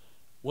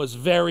was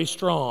very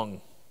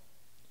strong.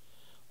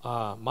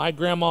 My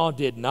grandma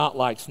did not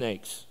like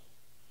snakes.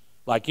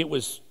 Like it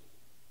was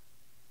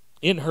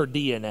in her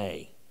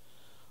DNA.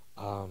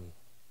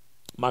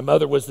 My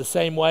mother was the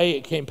same way.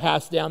 It came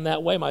passed down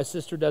that way. My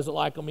sister doesn't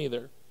like them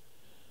either.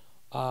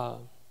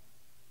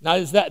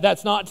 Now,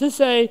 that's not to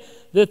say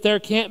that there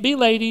can't be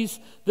ladies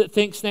that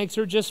think snakes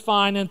are just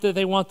fine and that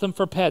they want them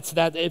for pets.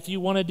 That if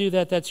you want to do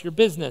that, that's your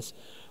business.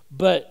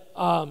 But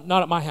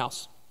not at my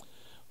house.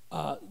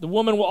 The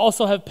woman will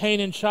also have pain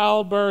in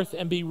childbirth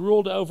and be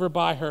ruled over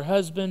by her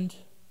husband.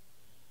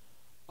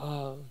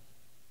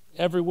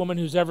 Every woman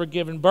who's ever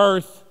given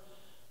birth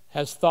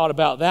has thought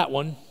about that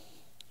one.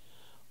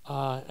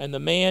 And the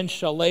man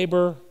shall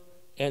labor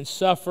and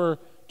suffer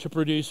to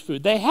produce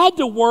food. They had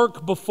to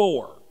work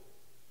before.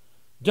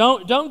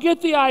 Don't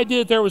get the idea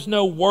that there was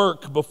no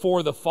work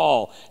before the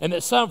fall, and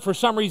that for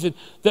some reason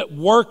that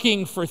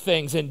working for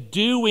things and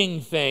doing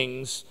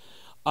things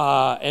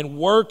and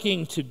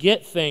working to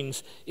get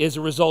things is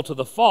a result of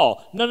the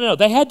fall. No.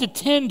 They had to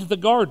tend the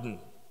garden.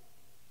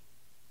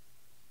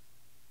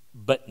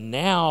 But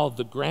now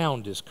the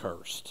ground is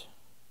cursed.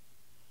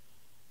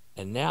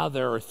 And now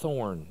there are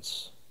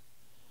thorns.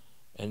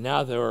 And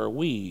now there are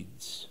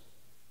weeds.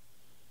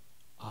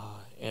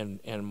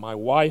 And my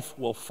wife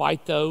will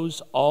fight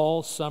those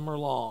all summer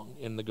long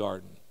in the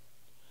garden.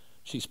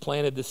 She's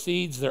planted the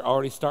seeds. They're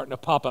already starting to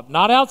pop up.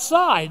 Not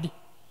outside,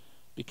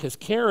 because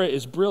Kara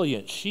is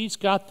brilliant. She's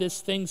got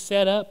this thing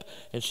set up,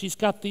 and she's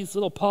got these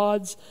little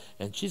pods,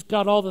 and she's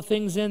got all the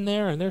things in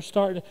there, and they're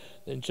starting.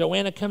 And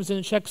Joanna comes in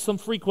and checks them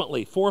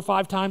frequently, 4 or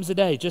 5 times a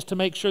day, just to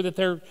make sure that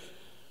they're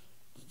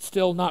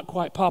still not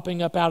quite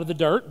popping up out of the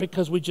dirt,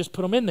 because we just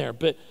put them in there.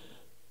 But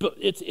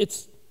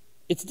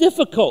it's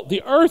difficult.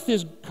 The earth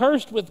is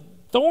cursed with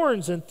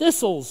thorns and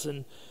thistles,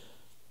 and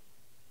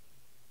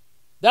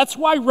that's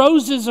why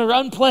roses are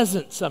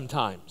unpleasant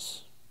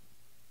sometimes.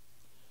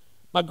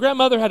 My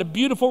grandmother had a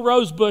beautiful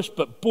rose bush,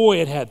 but boy,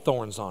 it had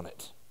thorns on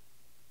it.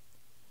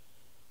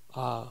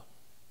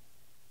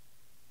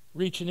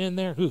 Reaching in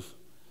there, oof.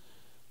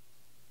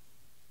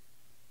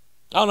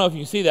 I don't know if you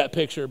can see that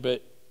picture,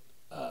 but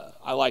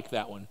I like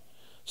that one.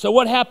 So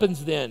what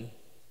happens then?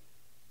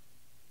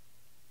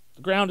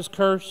 The ground is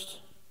cursed.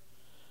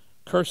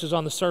 Curses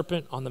on the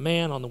serpent, on the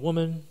man, on the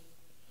woman.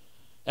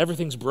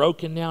 Everything's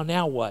broken now.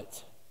 Now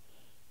what?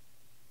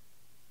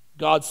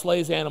 God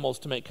slays animals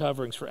to make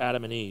coverings for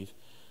Adam and Eve.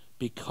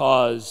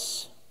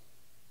 because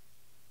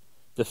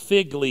the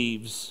fig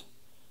leaves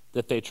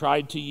that they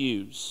tried to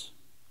use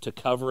to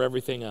cover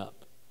everything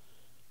up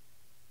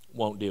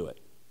won't do it.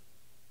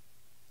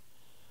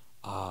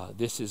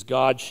 This is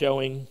God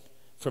showing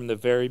from the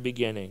very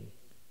beginning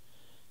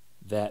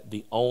that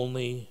the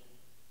only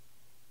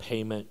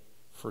payment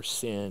for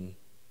sin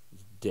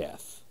is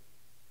death.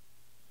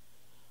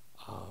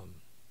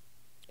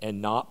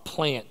 And not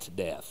plant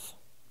death.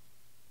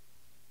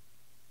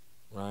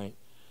 Right?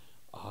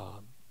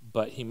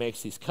 But he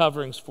makes these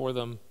coverings for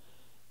them.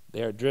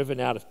 They are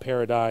driven out of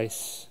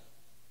paradise.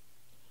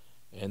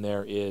 And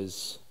there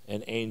is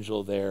an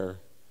angel there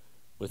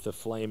with a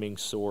flaming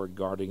sword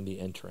guarding the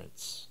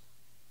entrance.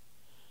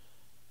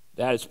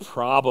 That is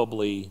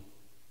probably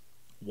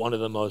one of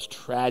the most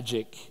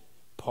tragic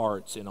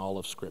parts in all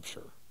of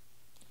Scripture.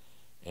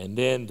 And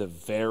then the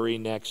very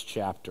next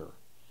chapter,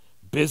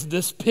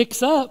 business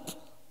picks up.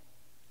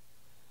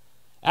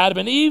 Adam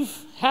and Eve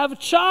have a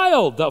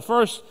child. The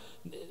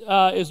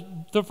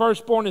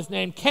firstborn is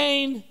named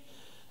Cain.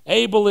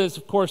 Abel is,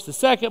 of course, the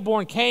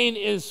secondborn. Cain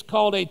is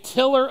called a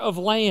tiller of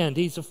land.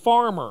 He's a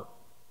farmer.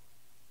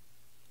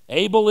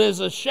 Abel is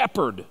a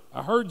shepherd,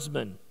 a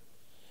herdsman.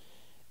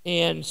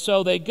 And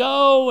so they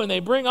go and they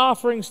bring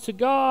offerings to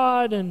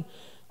God. And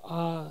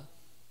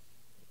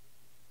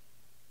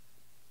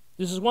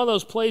this is one of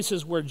those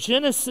places where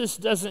Genesis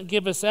doesn't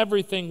give us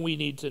everything we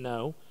need to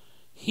know.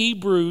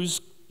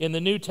 Hebrews in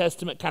the New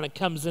Testament kind of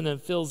comes in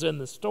and fills in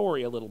the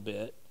story a little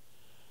bit.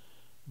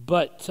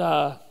 But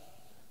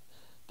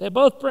they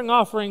both bring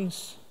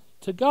offerings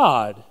to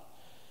God.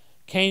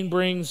 Cain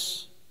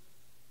brings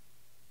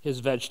his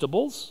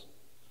vegetables.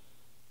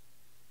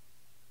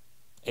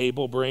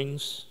 Abel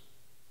brings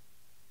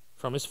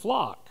from his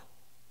flock.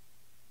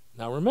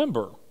 Now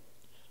remember,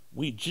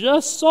 we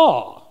just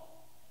saw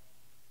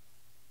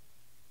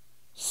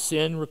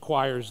sin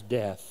requires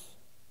death.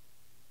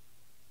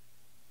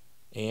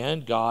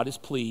 And God is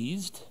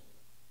pleased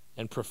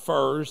and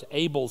prefers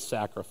Abel's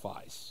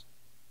sacrifice.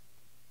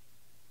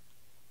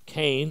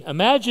 Cain,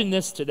 imagine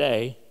this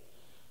today,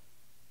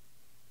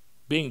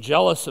 being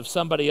jealous of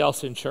somebody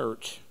else in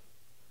church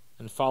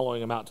and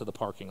following him out to the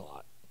parking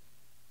lot.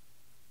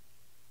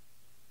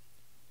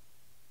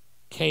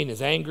 Cain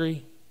is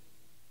angry,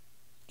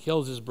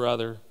 kills his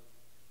brother,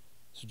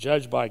 is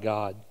judged by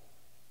God.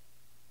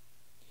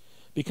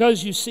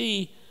 Because you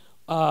see,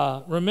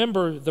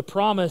 remember, the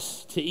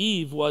promise to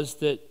Eve was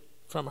that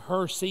from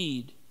her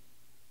seed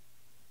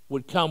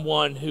would come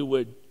one who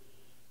would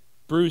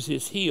bruise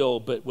his heel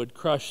but would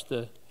crush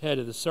the head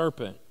of the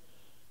serpent.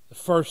 The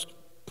first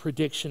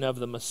prediction of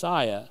the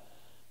Messiah.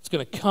 It's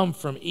going to come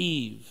from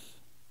Eve.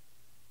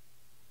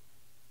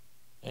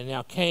 And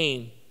now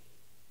Cain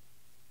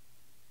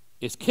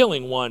is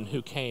killing one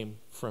who came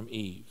from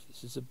Eve.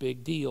 This is a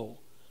big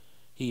deal.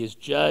 He is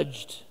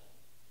judged,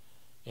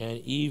 and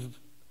Eve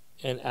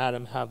and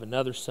Adam have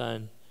another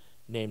son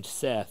named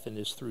Seth, and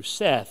it's through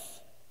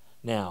Seth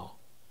now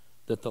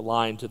that the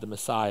line to the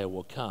Messiah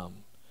will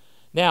come.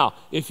 Now,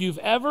 if you've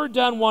ever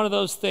done one of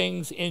those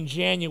things in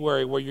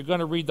January where you're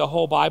going to read the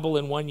whole Bible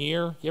in 1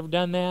 year, you ever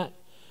done that?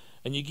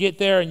 And you get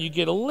there and you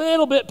get a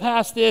little bit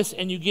past this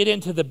and you get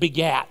into the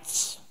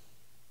begats.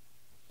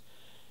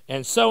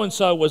 And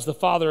so was the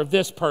father of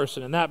this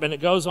person and that, and it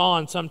goes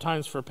on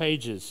sometimes for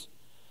pages.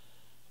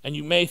 And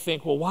you may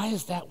think, well, why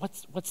is that?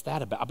 What's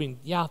that about? I mean,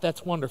 yeah,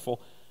 that's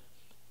wonderful.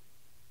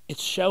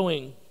 It's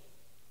showing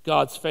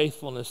God's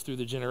faithfulness through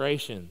the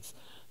generations.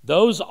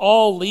 Those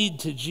all lead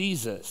to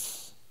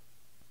Jesus.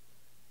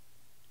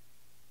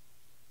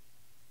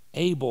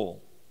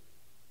 Abel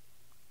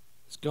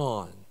is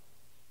gone.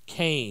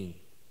 Cain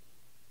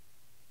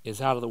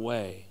is out of the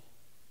way.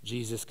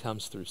 Jesus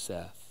comes through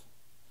Seth.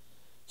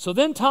 So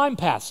then time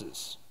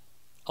passes.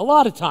 A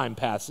lot of time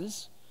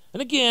passes.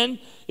 And again,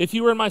 if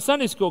you were in my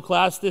Sunday school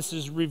class, this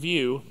is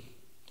review.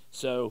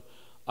 So,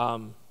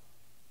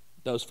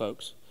 those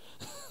folks.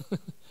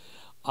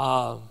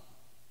 And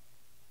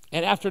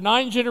after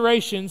 9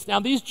 generations, now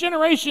these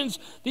generations,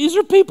 these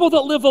are people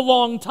that live a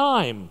long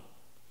time.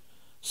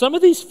 Some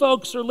of these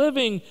folks are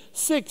living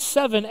 600,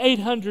 700,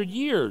 800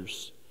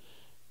 years.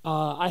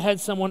 I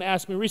had someone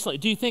ask me recently,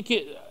 do you think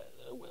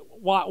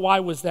why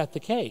was that the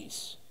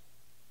case?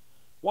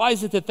 Why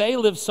is it that they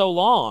lived so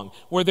long?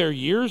 Were their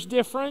years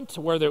different?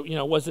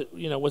 Was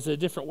it a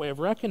different way of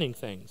reckoning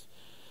things?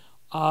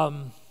 I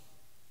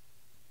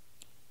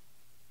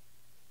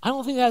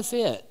don't think that's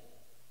it.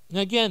 And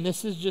again,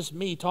 this is just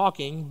me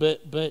talking,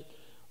 but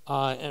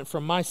and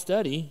from my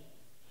study,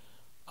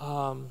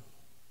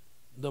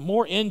 the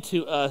more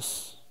into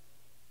us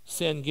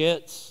sin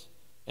gets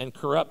and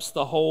corrupts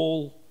the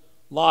whole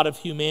lot of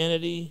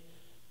humanity,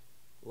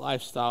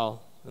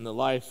 lifestyle and the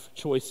life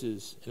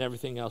choices and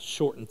everything else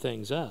shorten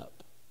things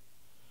up.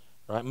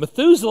 Right?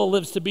 Methuselah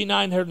lives to be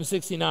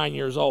 969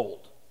 years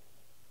old.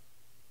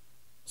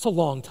 It's a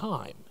long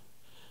time.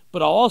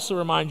 But I'll also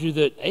remind you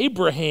that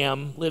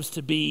Abraham lives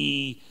to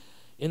be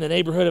in the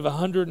neighborhood of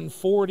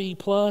 140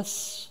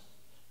 plus.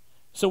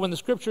 So when the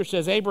scripture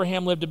says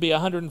Abraham lived to be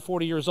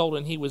 140 years old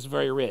and he was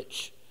very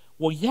rich,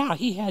 Well, yeah,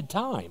 he had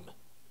time,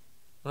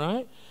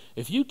 right?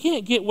 If you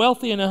can't get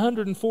wealthy in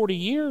 140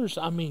 years,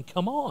 I mean,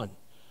 come on.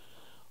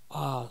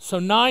 So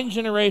 9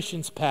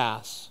 generations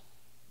pass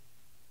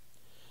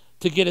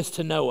to get us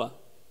to Noah.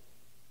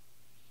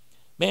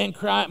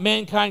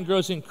 Mankind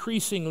grows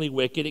increasingly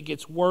wicked. It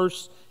gets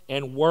worse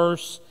and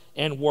worse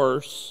and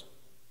worse.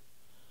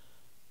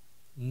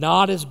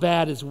 Not as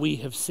bad as we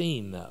have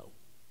seen, though.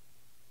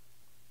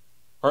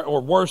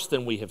 Or worse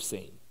than we have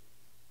seen.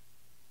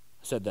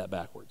 I said that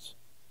backwards.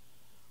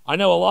 I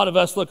know a lot of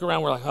us look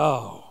around, we're like,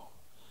 oh,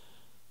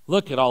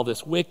 look at all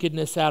this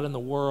wickedness out in the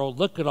world.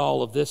 Look at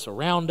all of this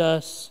around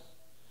us.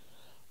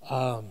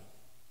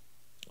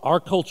 Our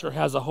culture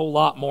has a whole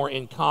lot more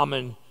in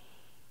common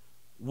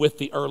with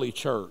the early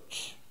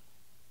church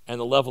and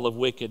the level of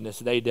wickedness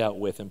they dealt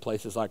with in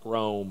places like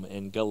Rome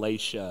and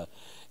Galatia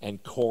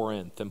and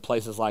Corinth and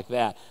places like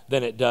that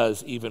than it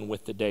does even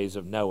with the days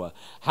of Noah.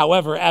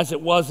 However, as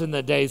it was in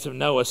the days of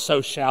Noah,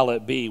 so shall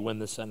it be when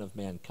the Son of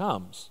Man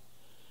comes.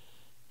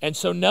 And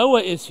so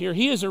Noah is here.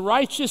 He is a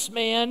righteous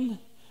man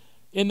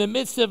in the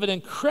midst of an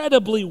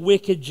incredibly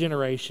wicked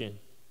generation.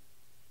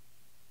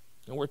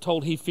 And we're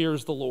told he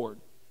fears the Lord,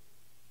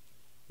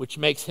 which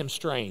makes him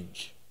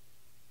strange,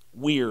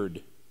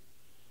 weird.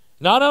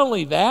 Not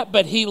only that,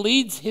 but he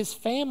leads his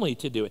family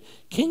to do it.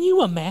 Can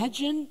you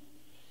imagine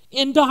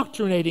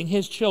indoctrinating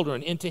his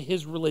children into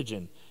his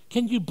religion?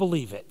 Can you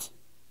believe it?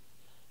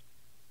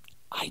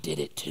 I did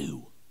it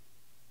too.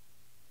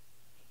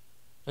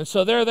 And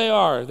so there they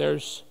are.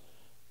 There's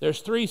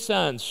 3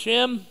 sons,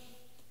 Shem,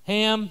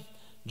 Ham,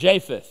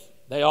 Japheth.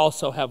 They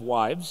also have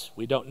wives.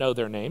 We don't know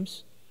their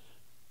names.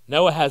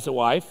 Noah has a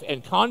wife,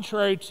 and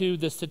contrary to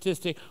the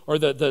statistic or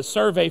the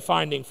survey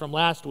finding from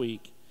last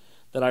week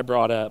that I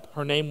brought up,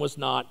 her name was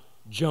not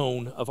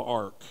Joan of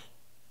Arc.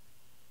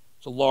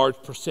 It's a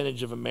large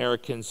percentage of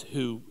Americans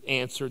who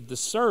answered the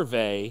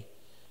survey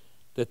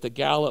that the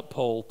Gallup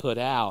poll put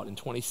out in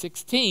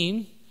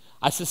 2016.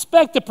 I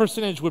suspect the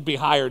percentage would be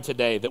higher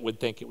today that would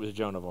think it was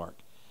Joan of Arc.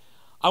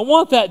 I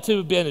want that to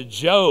have been a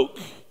joke,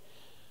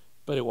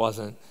 but it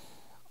wasn't.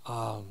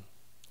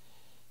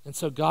 And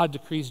so God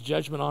decrees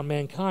judgment on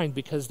mankind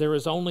because there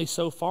is only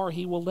so far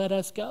he will let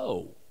us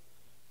go,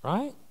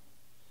 right?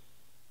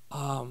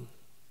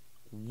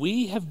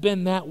 We have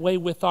been that way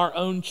with our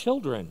own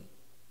children,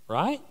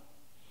 right?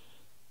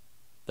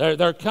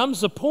 There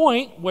comes a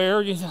point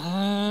where you say,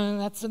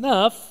 that's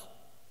enough.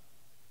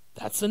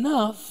 That's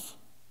enough,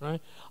 right?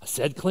 I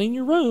said clean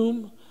your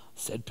room. I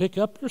said pick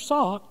up your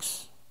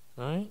socks,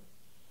 right?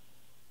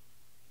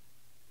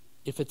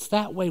 If it's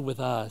that way with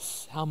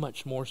us, how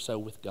much more so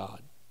with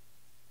God?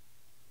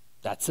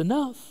 That's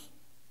enough.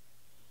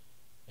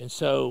 And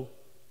so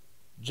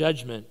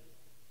judgment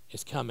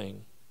is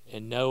coming,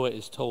 and Noah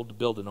is told to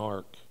build an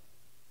ark.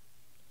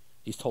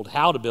 He's told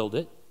how to build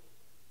it.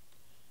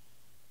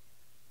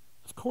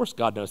 Of course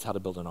God knows how to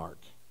build an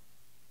ark.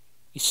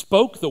 He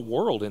spoke the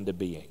world into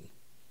being.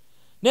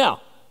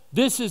 Now,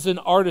 this is an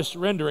artist's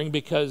rendering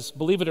because,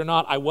 believe it or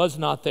not, I was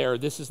not there.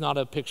 This is not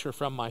a picture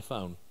from my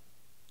phone.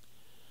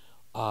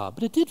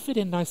 But it did fit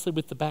in nicely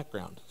with the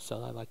background,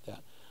 so I like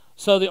that.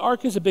 So the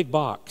ark is a big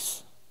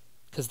box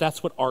because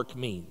that's what ark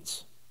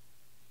means.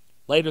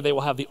 Later they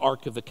will have the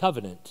Ark of the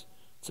Covenant.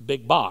 It's a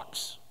big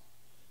box.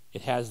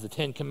 It has the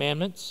 10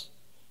 Commandments,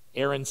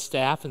 Aaron's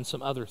staff, and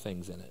some other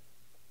things in it.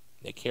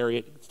 They carry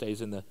it, it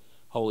stays in the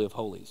Holy of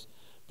Holies.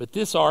 But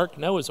this ark,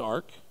 Noah's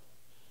ark,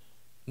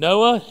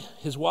 Noah,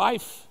 his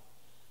wife,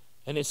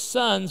 and his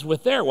sons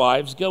with their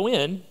wives go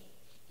in,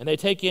 and they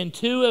take in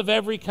 2 of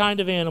every kind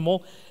of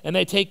animal, and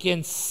they take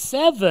in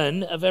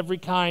 7 of every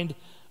kind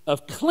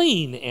of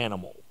clean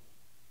animal.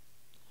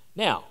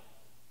 Now,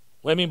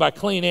 what do I mean by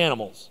clean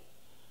animals?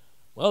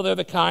 Well, they're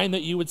the kind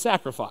that you would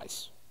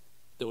sacrifice,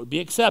 that would be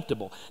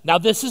acceptable. Now,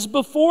 this is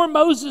before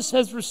Moses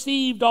has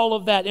received all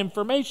of that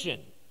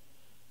information.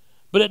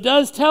 But it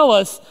does tell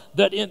us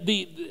that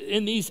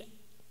in these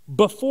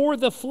before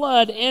the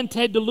flood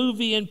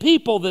antediluvian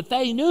people that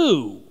they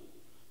knew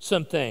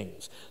some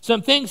things.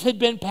 Some things had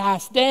been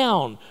passed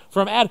down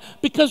from Adam.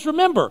 Because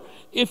remember,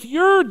 if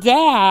your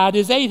dad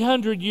is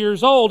 800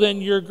 years old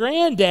and your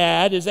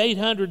granddad is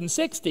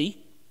 860,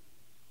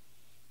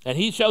 and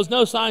he shows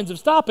no signs of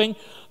stopping,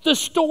 the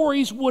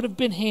stories would have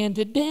been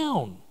handed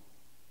down.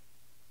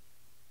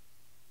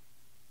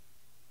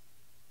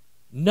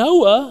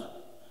 Noah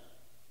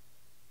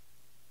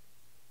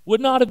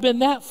would not have been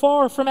that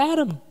far from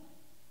Adam.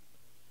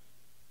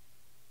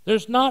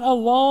 There's not a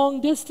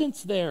long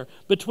distance there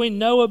between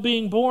Noah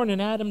being born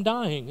and Adam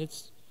dying.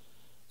 It's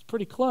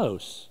pretty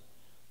close.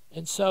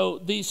 And so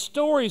these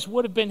stories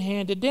would have been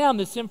handed down.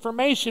 This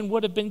information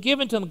would have been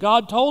given to them.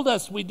 God told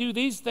us we do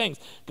these things.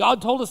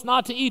 God told us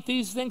not to eat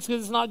these things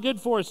because it's not good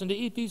for us, and to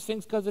eat these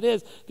things because it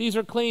is. These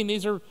are clean.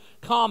 These are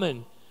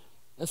common.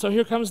 And so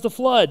here comes the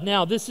flood.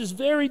 Now, this is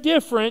very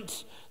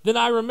different than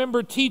I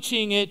remember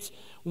teaching it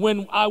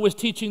when I was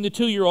teaching the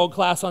 2-year-old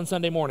class on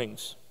Sunday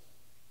mornings.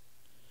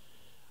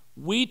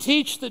 We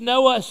teach the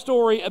Noah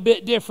story a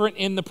bit different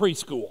in the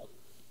preschool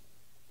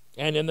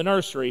and in the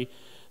nursery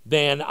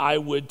than I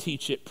would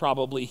teach it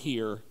probably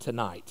here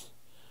tonight.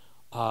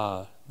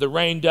 The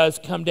rain does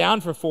come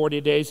down for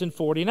 40 days and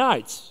 40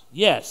 nights.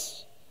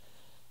 Yes,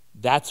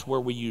 that's where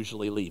we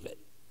usually leave it.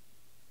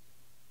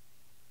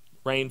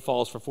 Rain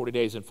falls for 40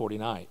 days and 40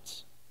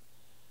 nights.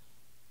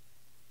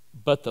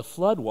 But the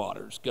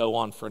floodwaters go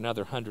on for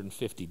another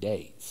 150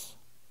 days.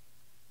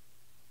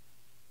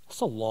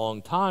 That's a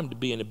long time to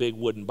be in a big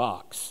wooden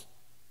box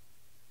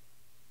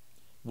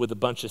with a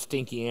bunch of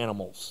stinky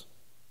animals,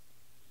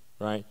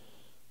 right?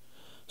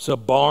 So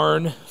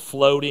barn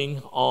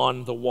floating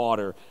on the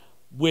water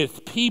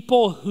with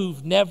people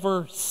who've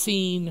never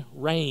seen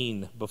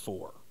rain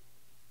before.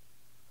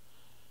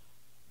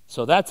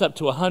 So that's up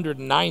to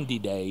 190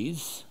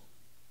 days.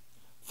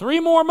 3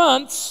 more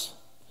months,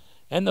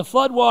 and the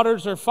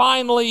floodwaters are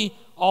finally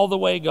all the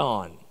way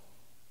gone.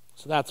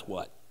 So that's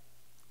what?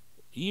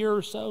 A year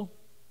or so?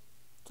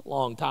 It's a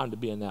long time to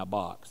be in that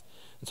box.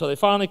 And so they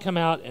finally come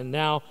out, and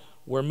now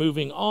we're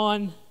moving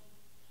on.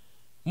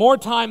 More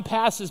time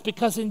passes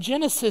because in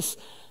Genesis,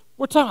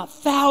 we're talking about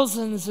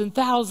thousands and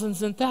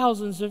thousands and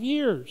thousands of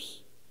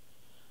years.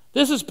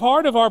 This is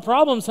part of our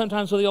problem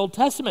sometimes with the Old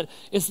Testament,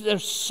 is that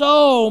there's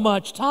so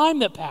much time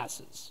that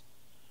passes.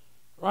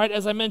 Right?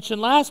 As I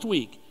mentioned last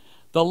week,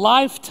 the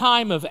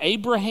lifetime of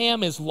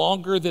Abraham is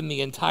longer than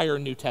the entire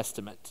New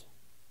Testament.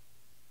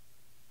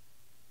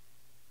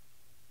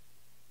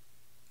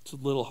 It's a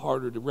little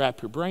harder to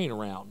wrap your brain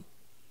around.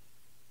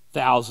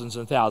 Thousands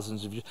and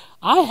thousands of years.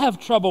 I have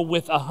trouble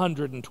with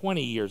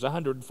 120 years,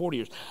 140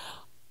 years.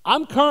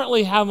 I'm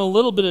currently having a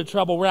little bit of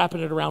trouble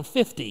wrapping it around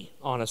 50,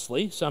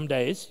 honestly, some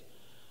days.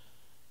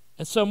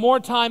 And so more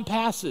time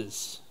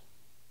passes.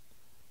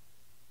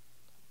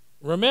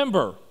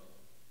 Remember,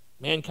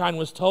 mankind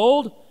was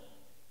told,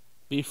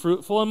 be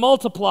fruitful and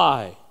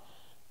multiply.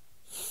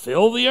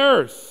 Fill the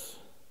earth.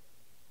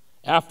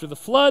 After the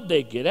flood,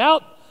 they get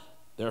out.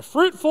 They're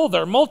fruitful,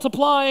 they're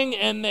multiplying,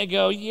 and they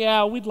go,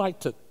 yeah, we'd like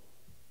to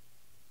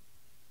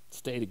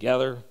stay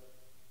together.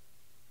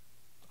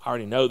 I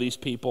already know these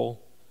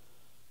people.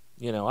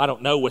 I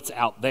don't know what's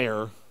out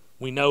there.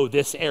 We know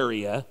this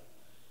area.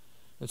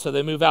 And so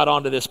they move out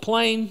onto this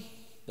plain.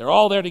 They're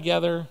all there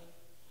together.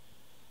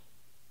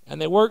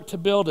 And they work to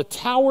build a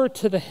tower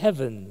to the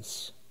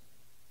heavens.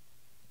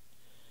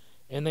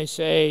 And they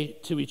say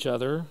to each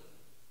other,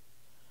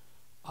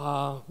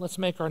 let's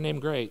make our name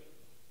great.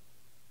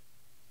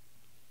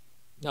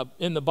 Now,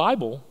 in the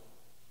Bible,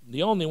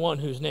 the only one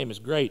whose name is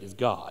great is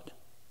God.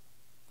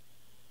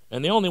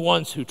 And the only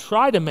ones who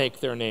try to make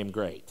their name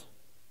great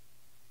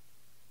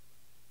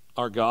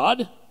are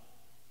God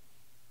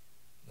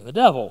and the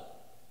devil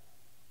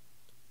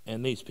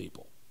and these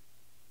people.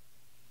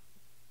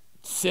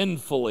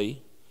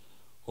 Sinfully,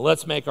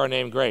 let's make our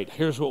name great.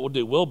 Here's what we'll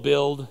do. We'll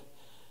build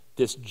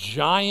this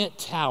giant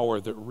tower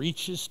that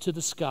reaches to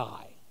the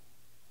sky,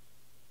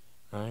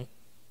 right?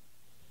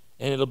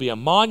 And it'll be a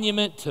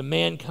monument to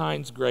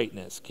mankind's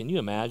greatness. Can you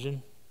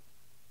imagine?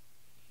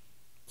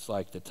 It's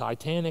like the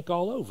Titanic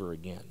all over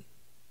again.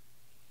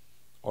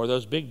 Or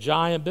those big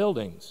giant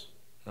buildings,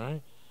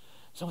 right?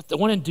 So the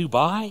one in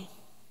Dubai,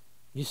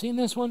 you seen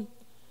this one?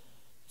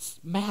 It's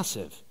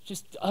massive,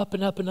 just up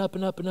and up and up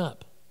and up and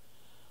up.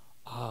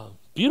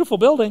 Beautiful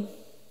building.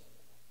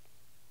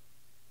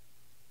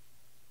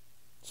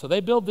 So they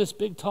build this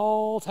big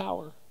tall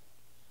tower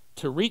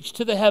to reach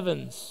to the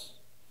heavens,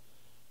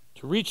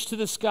 to reach to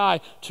the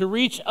sky, to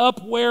reach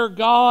up where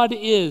God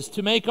is,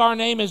 to make our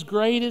name as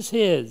great as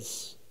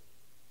His.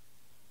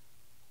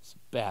 It's a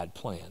bad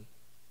plan.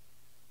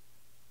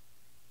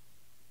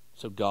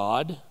 So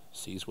God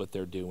sees what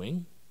they're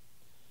doing,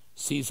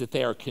 sees that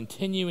they are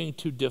continuing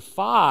to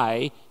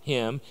defy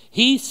Him.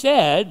 He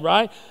said,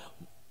 right,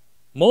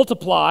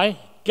 multiply,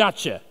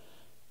 gotcha.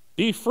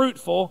 Be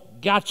fruitful,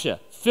 gotcha.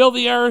 Fill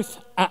the earth,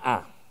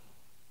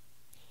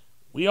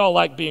 We all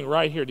like being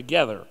right here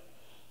together.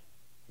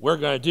 We're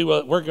going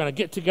to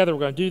get together, we're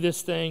going to do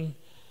this thing.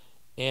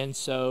 And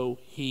so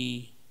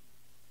He,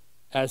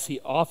 as He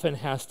often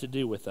has to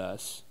do with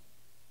us,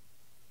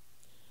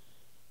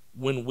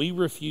 when we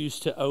refuse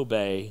to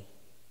obey,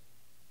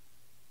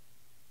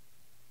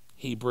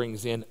 He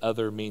brings in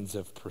other means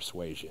of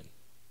persuasion.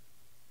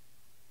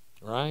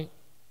 Right?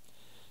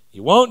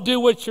 You won't do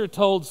what you're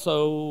told,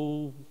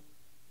 so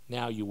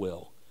now you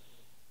will.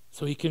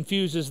 So He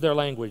confuses their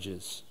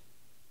languages.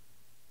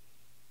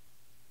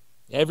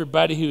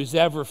 Everybody who's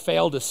ever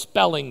failed a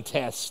spelling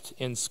test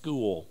in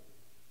school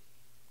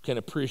can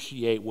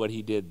appreciate what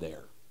He did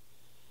there.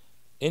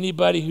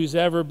 Anybody who's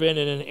ever been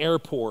in an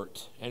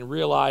airport and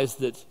realized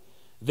that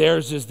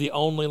theirs is the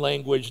only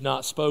language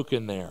not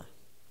spoken there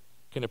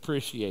can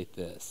appreciate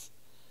this.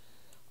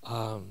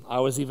 I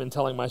was even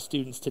telling my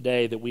students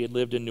today that we had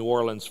lived in New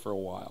Orleans for a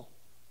while.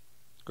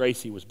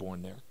 Gracie was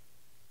born there.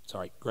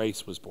 Sorry,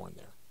 Grace was born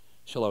there.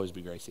 She'll always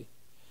be Gracie.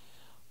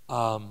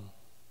 And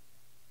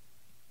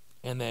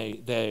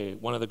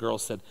one of the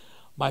girls said,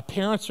 my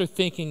parents are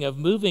thinking of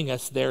moving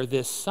us there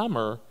this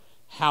summer.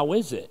 How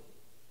is it?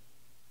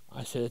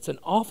 I said, it's an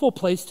awful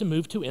place to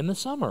move to in the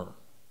summer.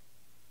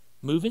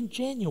 Move in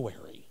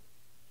January.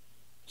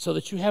 so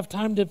that you have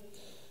time to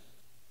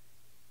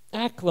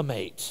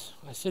acclimate.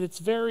 I said, it's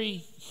very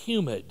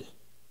humid.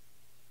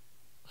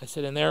 I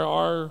said, and there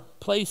are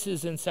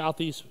places in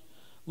southeast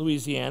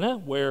Louisiana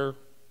where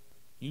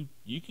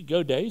you could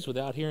go days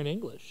without hearing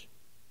English.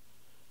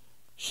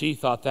 She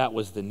thought that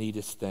was the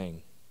neatest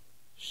thing.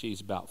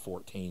 She's about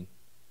 14.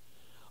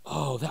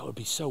 Oh, that would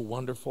be so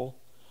wonderful.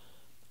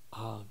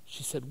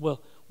 She said,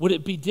 well, would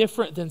it be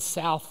different than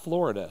South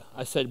Florida?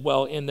 I said,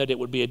 well, in that it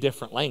would be a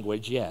different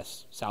language,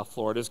 yes. South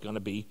Florida is going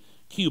to be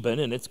Cuban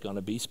and it's going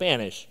to be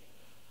Spanish.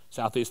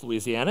 Southeast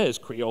Louisiana is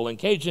Creole and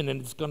Cajun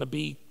and it's going to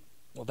be,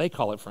 well, they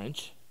call it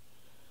French.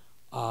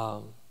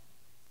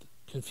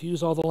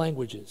 Confuse all the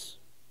languages.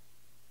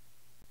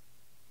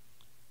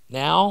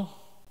 Now,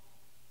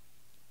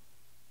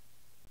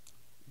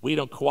 we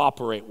don't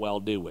cooperate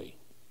well, do we?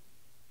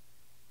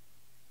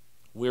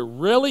 We're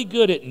really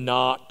good at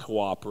not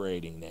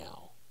cooperating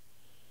now.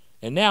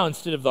 And now,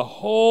 instead of the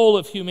whole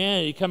of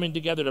humanity coming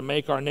together to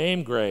make our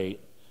name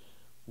great,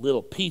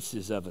 little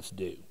pieces of us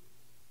do.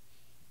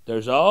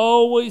 There's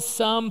always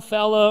some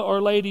fella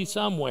or lady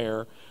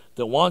somewhere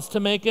that wants to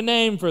make a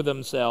name for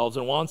themselves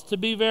and wants to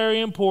be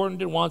very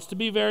important and wants to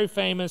be very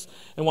famous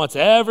and wants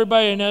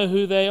everybody to know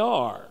who they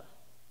are.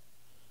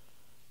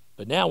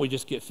 But now we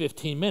just get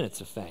 15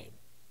 minutes of fame.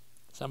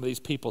 Some of these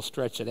people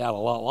stretch it out a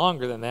lot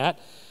longer than that.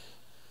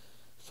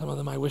 Some of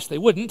them I wish they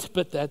wouldn't,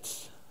 but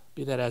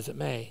be that as it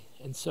may.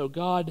 And so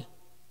God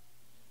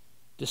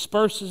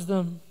disperses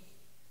them,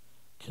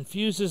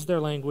 confuses their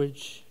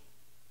language,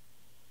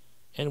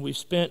 and we've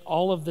spent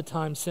all of the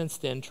time since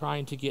then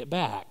trying to get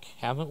back,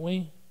 haven't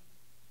we?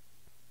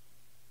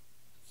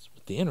 That's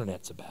what the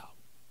internet's about.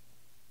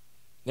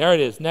 There it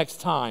is, next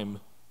time,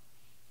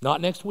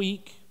 not next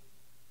week.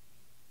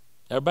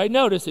 Everybody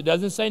notice, it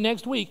doesn't say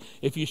next week.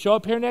 If you show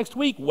up here next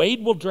week,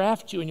 Wade will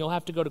draft you and you'll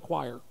have to go to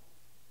choir.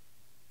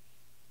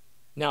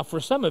 Now, for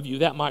some of you,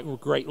 that might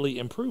greatly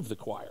improve the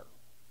choir.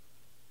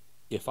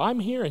 If I'm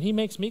here and he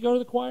makes me go to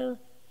the choir,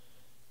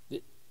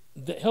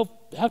 he'll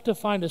have to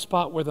find a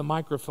spot where the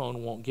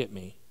microphone won't get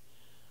me.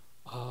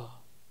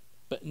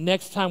 But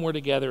next time we're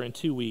together in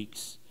 2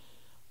 weeks,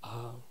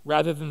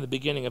 rather than the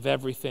beginning of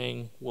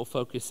everything, we'll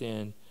focus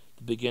in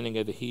the beginning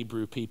of the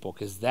Hebrew people,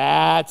 because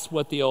that's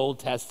what the Old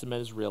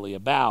Testament is really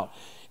about.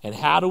 And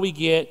how do we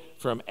get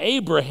from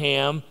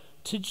Abraham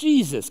to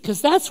Jesus? Because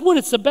that's what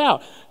it's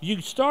about. You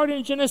start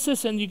in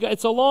Genesis and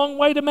it's a long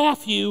way to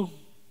Matthew.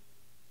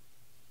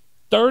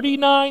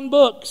 39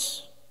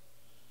 books,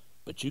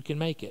 but you can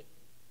make it.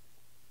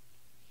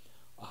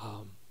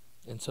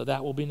 And so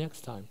that will be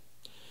next time.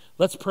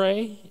 Let's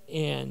pray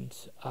and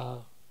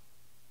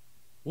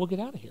we'll get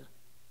out of here.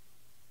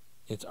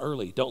 It's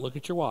early. Don't look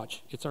at your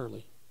watch. It's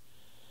early.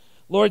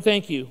 Lord,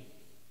 thank you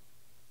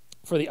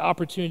for the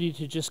opportunity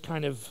to just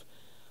kind of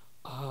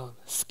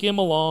skim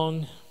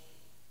along.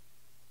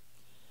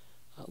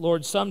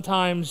 Lord,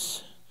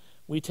 sometimes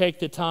we take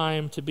the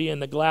time to be in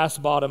the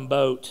glass-bottom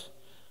boat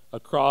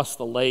across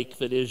the lake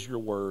that is your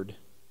word.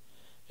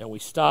 And we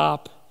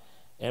stop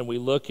and we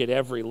look at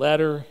every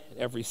letter,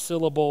 every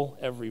syllable,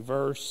 every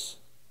verse,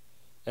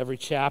 every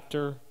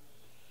chapter,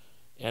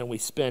 and we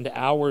spend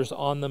hours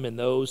on them, and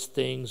those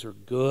things are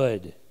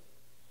good.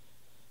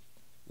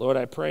 Lord,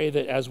 I pray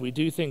that as we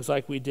do things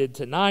like we did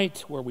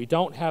tonight, where we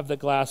don't have the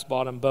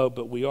glass-bottom boat,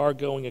 but we are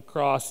going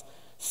across,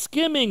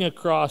 skimming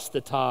across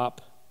the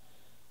top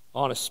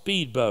on a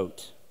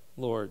speedboat,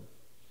 Lord,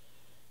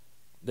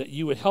 that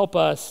you would help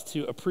us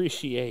to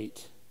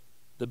appreciate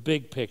the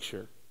big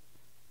picture.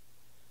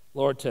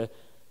 Lord, to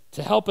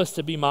help us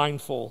to be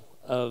mindful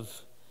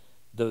of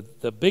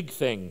the big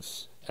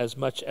things as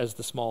much as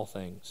the small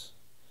things.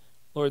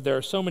 Lord, there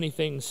are so many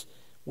things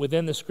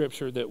within the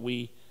Scripture that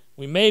we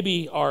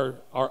maybe are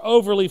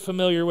overly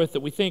familiar with, that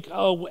we think,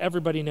 oh,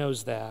 everybody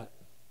knows that.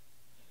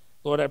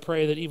 Lord, I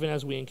pray that even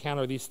as we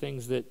encounter these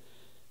things that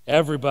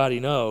everybody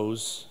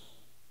knows,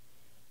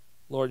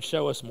 Lord,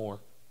 show us more.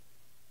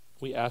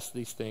 We ask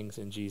these things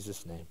in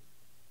Jesus' name.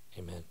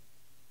 Amen.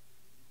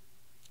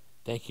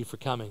 Thank you for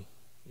coming.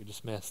 You're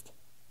dismissed.